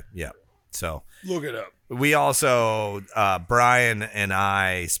 Oh, okay. Yeah. So look it up. We also, Brian and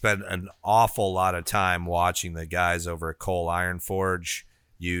I spent an awful lot of time watching the guys over at Cole Iron Forge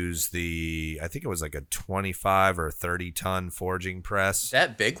use I think it was like a 25 or 30 ton forging press.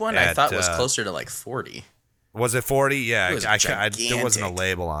 That big one I thought was closer to like 40. Was it 40? Yeah, it was there wasn't a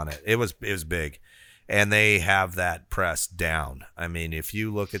label on it. It was big. And they have that press down. I mean, if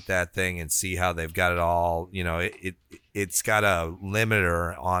you look at that thing and see how they've got it all, it's got a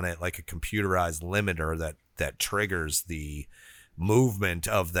limiter on it, like a computerized limiter that triggers the movement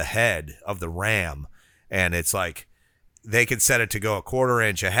of the head of the ram. And it's like, they could set it to go a quarter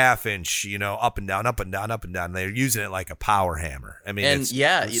inch, a half inch, up and down, up and down, up and down. They're using it like a power hammer. I mean, and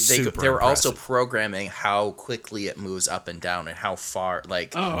they were also impressive. programming how quickly it moves up and down and how far,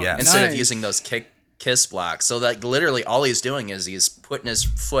 yes. instead of using those kiss blocks. So that literally all he's doing is he's putting his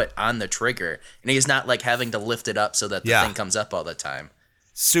foot on the trigger, and he's not like having to lift it up so that the thing comes up all the time.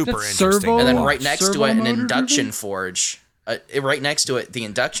 Super That's interesting. servo? And then Oh, right next to servo it, an motor induction driven? forge. Right next to it, the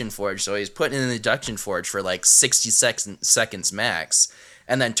induction forge. So he's putting in the induction forge for like 60 seconds max,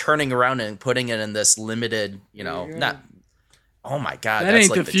 and then turning around and putting it in this limited, not. Oh my God, That that's ain't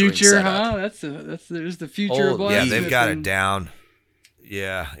like the dream future, setup. huh? There's the future of Holy- Yeah, blacksmithing. they've got it down.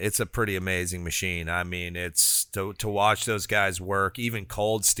 Yeah, it's a pretty amazing machine. I mean, it's to watch those guys work. Even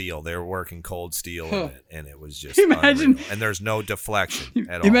cold steel, they were working cold steel in it, and it was just Imagine- unreal. And there's no deflection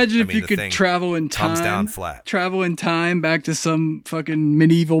at all. Imagine I if mean, you the could thing travel in time. comes down flat. Travel in time back to some fucking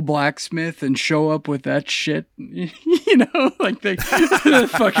medieval blacksmith and show up with that shit. Like the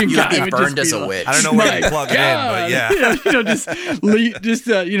fucking You'd guy be would burned just as be a like, witch. I don't know where "My you plug it in, but God." yeah. just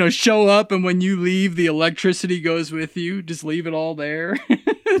show up, and when you leave, the electricity goes with you. Just leave it all there.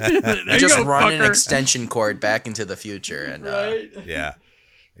 There you Just go, run an fucker. extension cord back into the future, and Right? Yeah,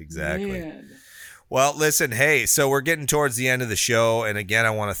 exactly. Man. Well, listen, hey, so we're getting towards the end of the show. And again, I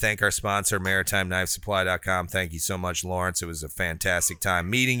want to thank our sponsor, MaritimeKnifeSupply.com. Thank you so much, Lawrence. It was a fantastic time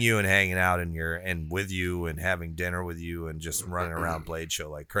meeting you and hanging out and with you and having dinner with you and just running around Blade Show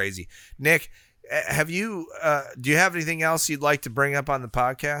like crazy. Nick, do you have anything else you'd like to bring up on the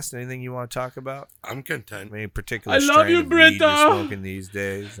podcast? Anything you want to talk about? I'm content. Any particular I love strain you, of weed you're Britta. smoking these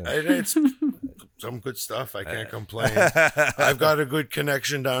days? It's some good stuff. I can't complain. I've got a good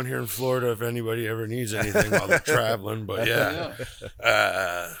connection down here in Florida if anybody ever needs anything while they're traveling. But yeah.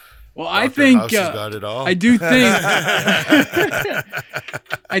 Well, I Dr. think House has got it all. I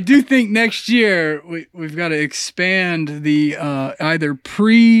do think next year we've got to expand the either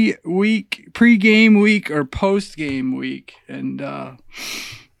pre-game week or post-game week, and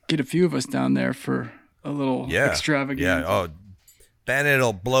get a few of us down there for a little extravaganza. Yeah. Oh, Ben,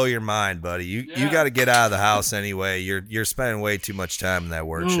 it'll blow your mind, buddy. You got to get out of the house anyway. You're spending way too much time in that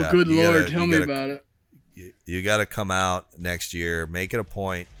workshop. Oh, good You Lord, gotta- tell you me gotta- about it. You got to come out next year. Make it a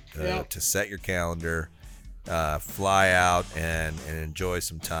point to set your calendar, fly out and enjoy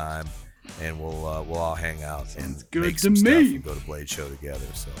some time, and we'll all hang out and good make to some stuff me. and go to Blade Show together.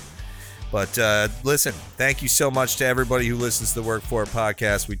 So. But listen, thank you so much to everybody who listens to the Work For It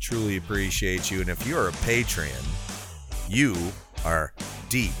podcast. We truly appreciate you. And if you're a Patreon, you are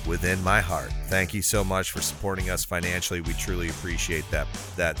deep within my heart. Thank you so much for supporting us financially. We truly appreciate that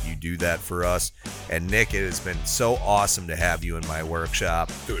you do that for us. And Nick, it has been so awesome to have you in my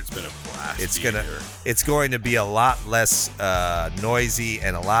workshop. Dude, it's been a blast. It's being going here. to be a lot less noisy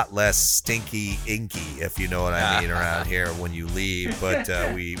and a lot less stinky inky, if you know what I mean, around here when you leave. But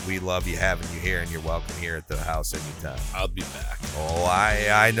we love you having you here, and you're welcome here at the house anytime. I'll be back. Oh,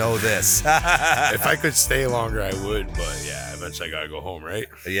 I know this. If I could stay longer, I would. But yeah, eventually I gotta go home, right?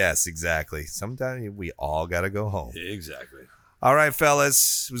 Yes, exactly. Sometimes we all got to go home. Exactly. All right,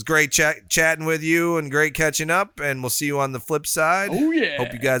 fellas. It was great chatting with you and great catching up, and we'll see you on the flip side. Oh, yeah.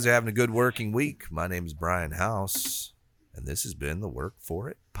 Hope you guys are having a good working week. My name is Brian House, and this has been the Work For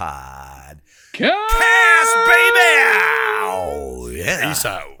It Pod. Cast, baby! Oh, yeah. Peace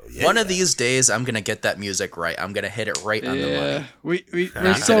out. Yeah. One of these days, I'm gonna get that music right. I'm gonna hit it right on the money. We're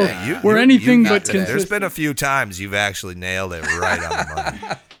Not so today. we're anything you- but today. There's consistent. been a few times you've actually nailed it right on the money.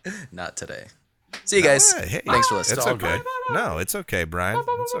 Not today. See you guys. Hey, Thanks for listening. It's okay. No, it's okay, Brian.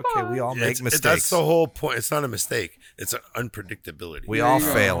 It's okay. We all make mistakes. That's the whole point. It's not a mistake. It's an unpredictability. We all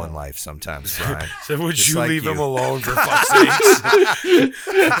fail in life sometimes, Brian. So would Just you like leave you. him alone for fuck's sakes?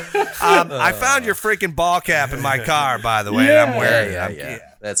 I found your freaking ball cap in my car, by the way, and I'm wearing it. Yeah.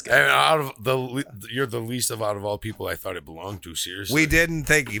 That's good. And you're the least of out of all people I thought it belonged to. Seriously, We didn't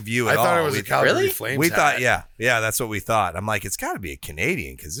think of you I at all. thought it was We- a Calgary Really? Flames. We hat. thought, yeah, that's what we thought. I'm like, it's got to be a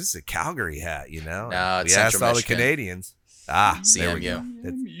Canadian because this is a Calgary hat, you know. No, it's we asked Central all the Michigan. Canadians. There we go.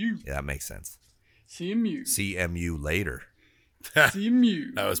 CMU. Yeah, that makes sense. CMU. CMU later.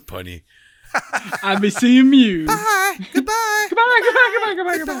 CMU. That was punny. I'll be CMU. Bye. Goodbye.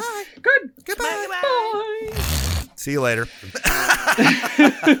 Goodbye. Good. Goodbye. Bye. See you later.